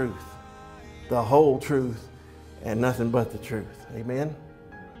is the truth, the whole truth, and nothing but the truth. Amen?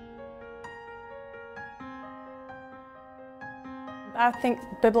 I think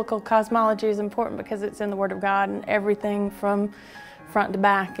biblical cosmology is important because it's in the Word of God, and everything from front to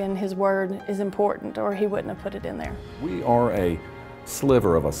back in His Word is important, or He wouldn't have put it in there. We are a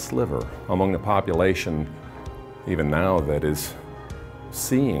sliver of a sliver among the population, even now, that is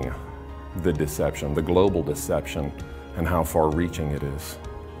seeing the deception, the global deception, and how far-reaching it is.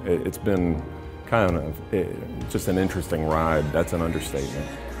 It's been kind of just an interesting ride. That's an understatement.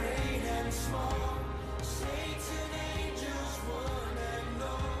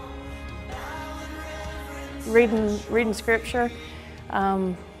 Reading Scripture,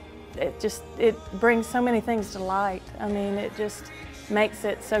 it brings so many things to light. I mean, it just makes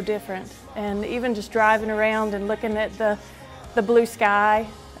it so different. And even just driving around and looking at the blue sky,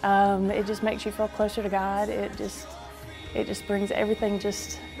 it just makes you feel closer to God. It just brings everything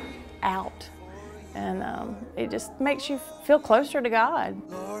just out, and it just makes you feel closer to God.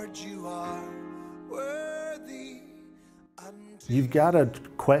 Lord, you are worthy. You've got to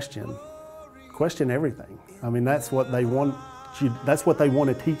question everything. I mean, that's what they want you. That's what they want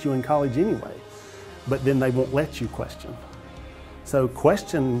to teach you in college anyway. But then they won't let you question. So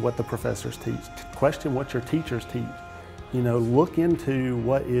question what the professors teach. Question what your teachers teach. You know, look into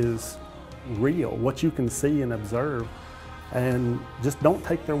what is real, what you can see and observe, and just don't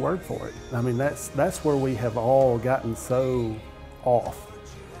take their word for it. I mean, that's where we have all gotten so off,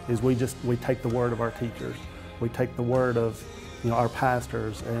 is we take the word of our teachers. We take the word of, you know, our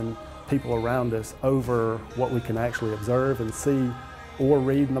pastors, and people around us over what we can actually observe and see or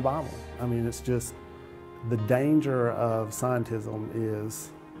read in the Bible. I mean, it's just the danger of scientism is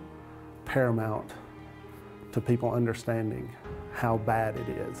paramount to people understanding how bad it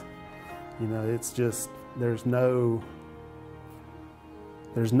is. You know, it's just, there's nothing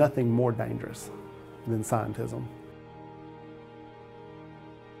more dangerous than scientism.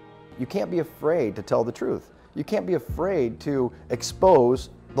 You can't be afraid to tell the truth. You can't be afraid to expose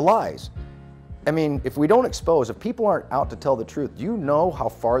the lies. I mean, if we don't expose, if people aren't out to tell the truth, do you know how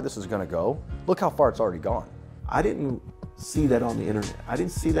far this is going to go? Look how far it's already gone. I didn't see that on the internet. I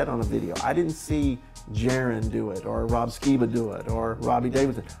didn't see that on a video. I didn't see Jaron do it, or Rob Skiba do it, or Robbie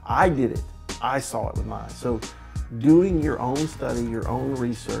Davidson. I did it. I saw it with my eyes. So doing your own study, your own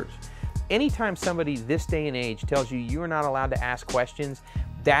research. Anytime somebody this day and age tells you you're not allowed to ask questions,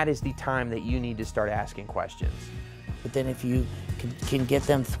 that is the time that you need to start asking questions. But then if you can get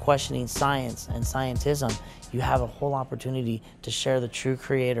them questioning science and scientism, you have a whole opportunity to share the true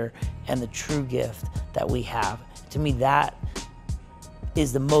creator and the true gift that we have. To me, that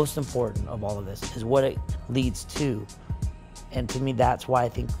is the most important of all of this, is what it leads to. And to me, that's why I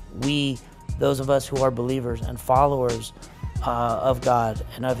think we, those of us who are believers and followers of God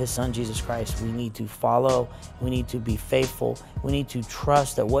and of His Son, Jesus Christ, we need to follow, we need to be faithful, we need to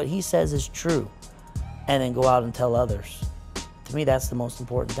trust that what He says is true, and then go out and tell others. To me, that's the most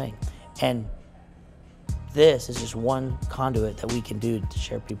important thing. And this is just one conduit that we can do to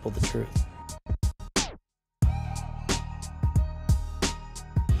share people the truth.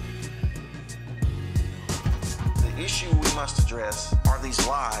 The issue we must address are these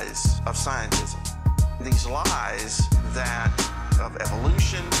lies of scientism. These lies of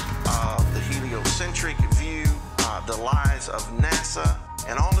evolution, of the heliocentric view, the lies of NASA,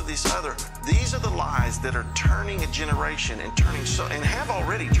 and all of these these are the lies that are turning a generation and have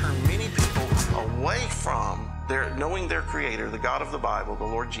already turned many people away from knowing their creator, the God of the Bible, the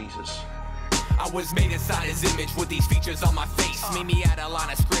Lord Jesus. I was made inside His image with these features on my face. Meet me at a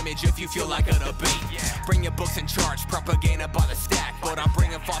line of scrimmage if you feel like a debate. Bring your books and charts, propaganda by the stack. But I'm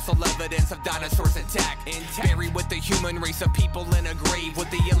bringing fossil evidence of dinosaurs intact. Buried with the human race of people in a grave,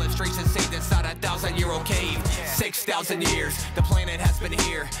 with the illustrations saved inside a 1,000-year-old cave. 6,000 years, the planet has been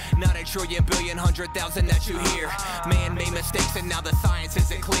here. Not a trillion, billion, 100,000 that you hear. Man made mistakes and now the science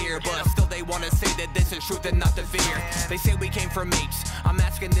isn't clear. But still they want to say that this is truth and not the fear. They say we came from apes, I'm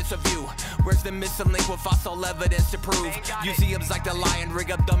asking this of you. Where's the missing link with fossil evidence to prove? Museums like the lion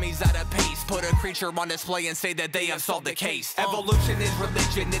rig up dummies at a pace. Put a creature on display and say that they have solved the case. Evolution is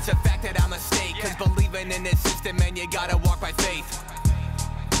religion, it's a fact that I'm a mistake. Cause believing in this system, man, you gotta walk by faith.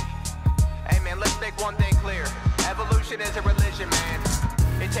 Hey man, let's make one thing clear. Evolution is a religion, man.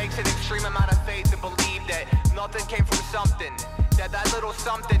 It takes an extreme amount of faith to believe that nothing came from something. That little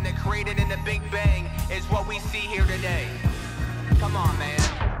something that created in the Big Bang is what we see here today. Come on, man.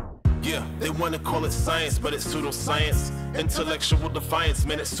 Yeah, they want to call it science, but it's pseudoscience. Intellectual defiance,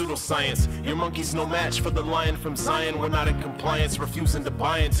 man, it's pseudoscience. Your monkey's no match for the lion from Zion. We're not in compliance, refusing to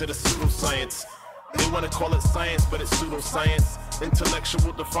buy into the pseudoscience. They want to call it science, but it's pseudoscience.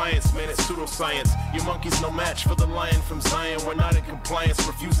 Intellectual defiance, man, it's pseudoscience. Your monkey's no match for the lion from Zion. We're not in compliance,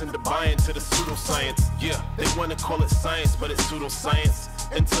 refusing to buy into the pseudoscience. Yeah, they want to call it science, but it's pseudoscience.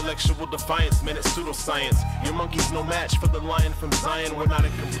 Intellectual defiance, man, it's pseudoscience. Your monkey's no match for the lion from Zion. We're not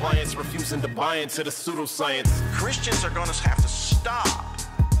in compliance, refusing to buy into the pseudoscience. Christians are going to have to stop.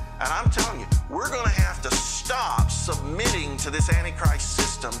 And I'm telling you, we're going to have to stop submitting to this Antichrist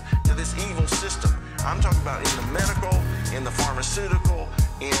system, to this evil system. I'm talking about in the medical, in the pharmaceutical,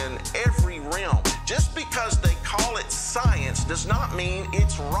 in every realm. Just because they call it science does not mean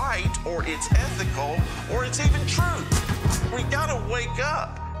it's right or it's ethical or it's even true. We gotta wake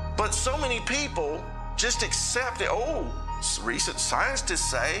up. But so many people just accept it. Oh, recent scientists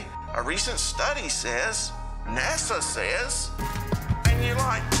say, a recent study says, NASA says, and you're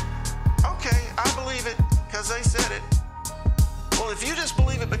like, okay, I believe it because they said it. Well, if you just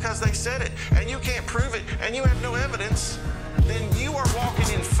believe it because they said it and you can't prove it and you have no evidence, then you are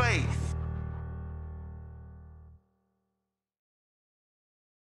walking in faith.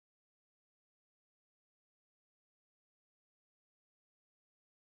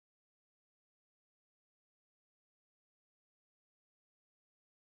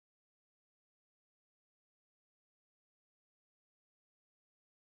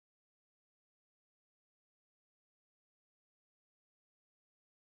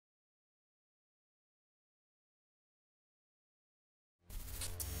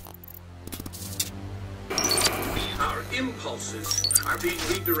 Impulses are being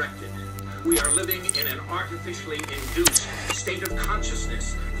redirected. We are living in an artificially induced state of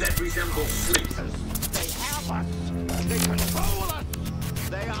consciousness that resembles sleep. They have us. They control us.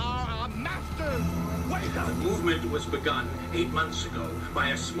 They are our masters. Wake up! The movement was begun 8 months ago by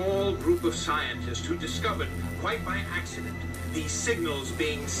a small group of scientists who discovered, quite by accident, these signals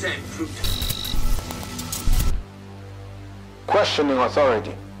being sent through... Questioning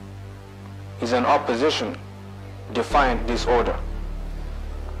authority is an opposition defiant disorder.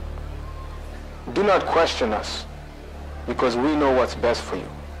 Do not question us, because we know what's best for you.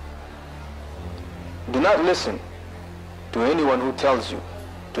 Do not listen to anyone who tells you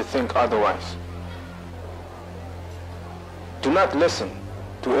to think otherwise. Do not listen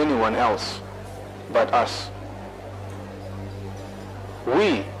to anyone else but us.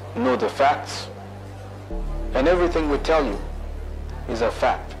 We know the facts, and everything we tell you is a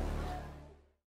fact.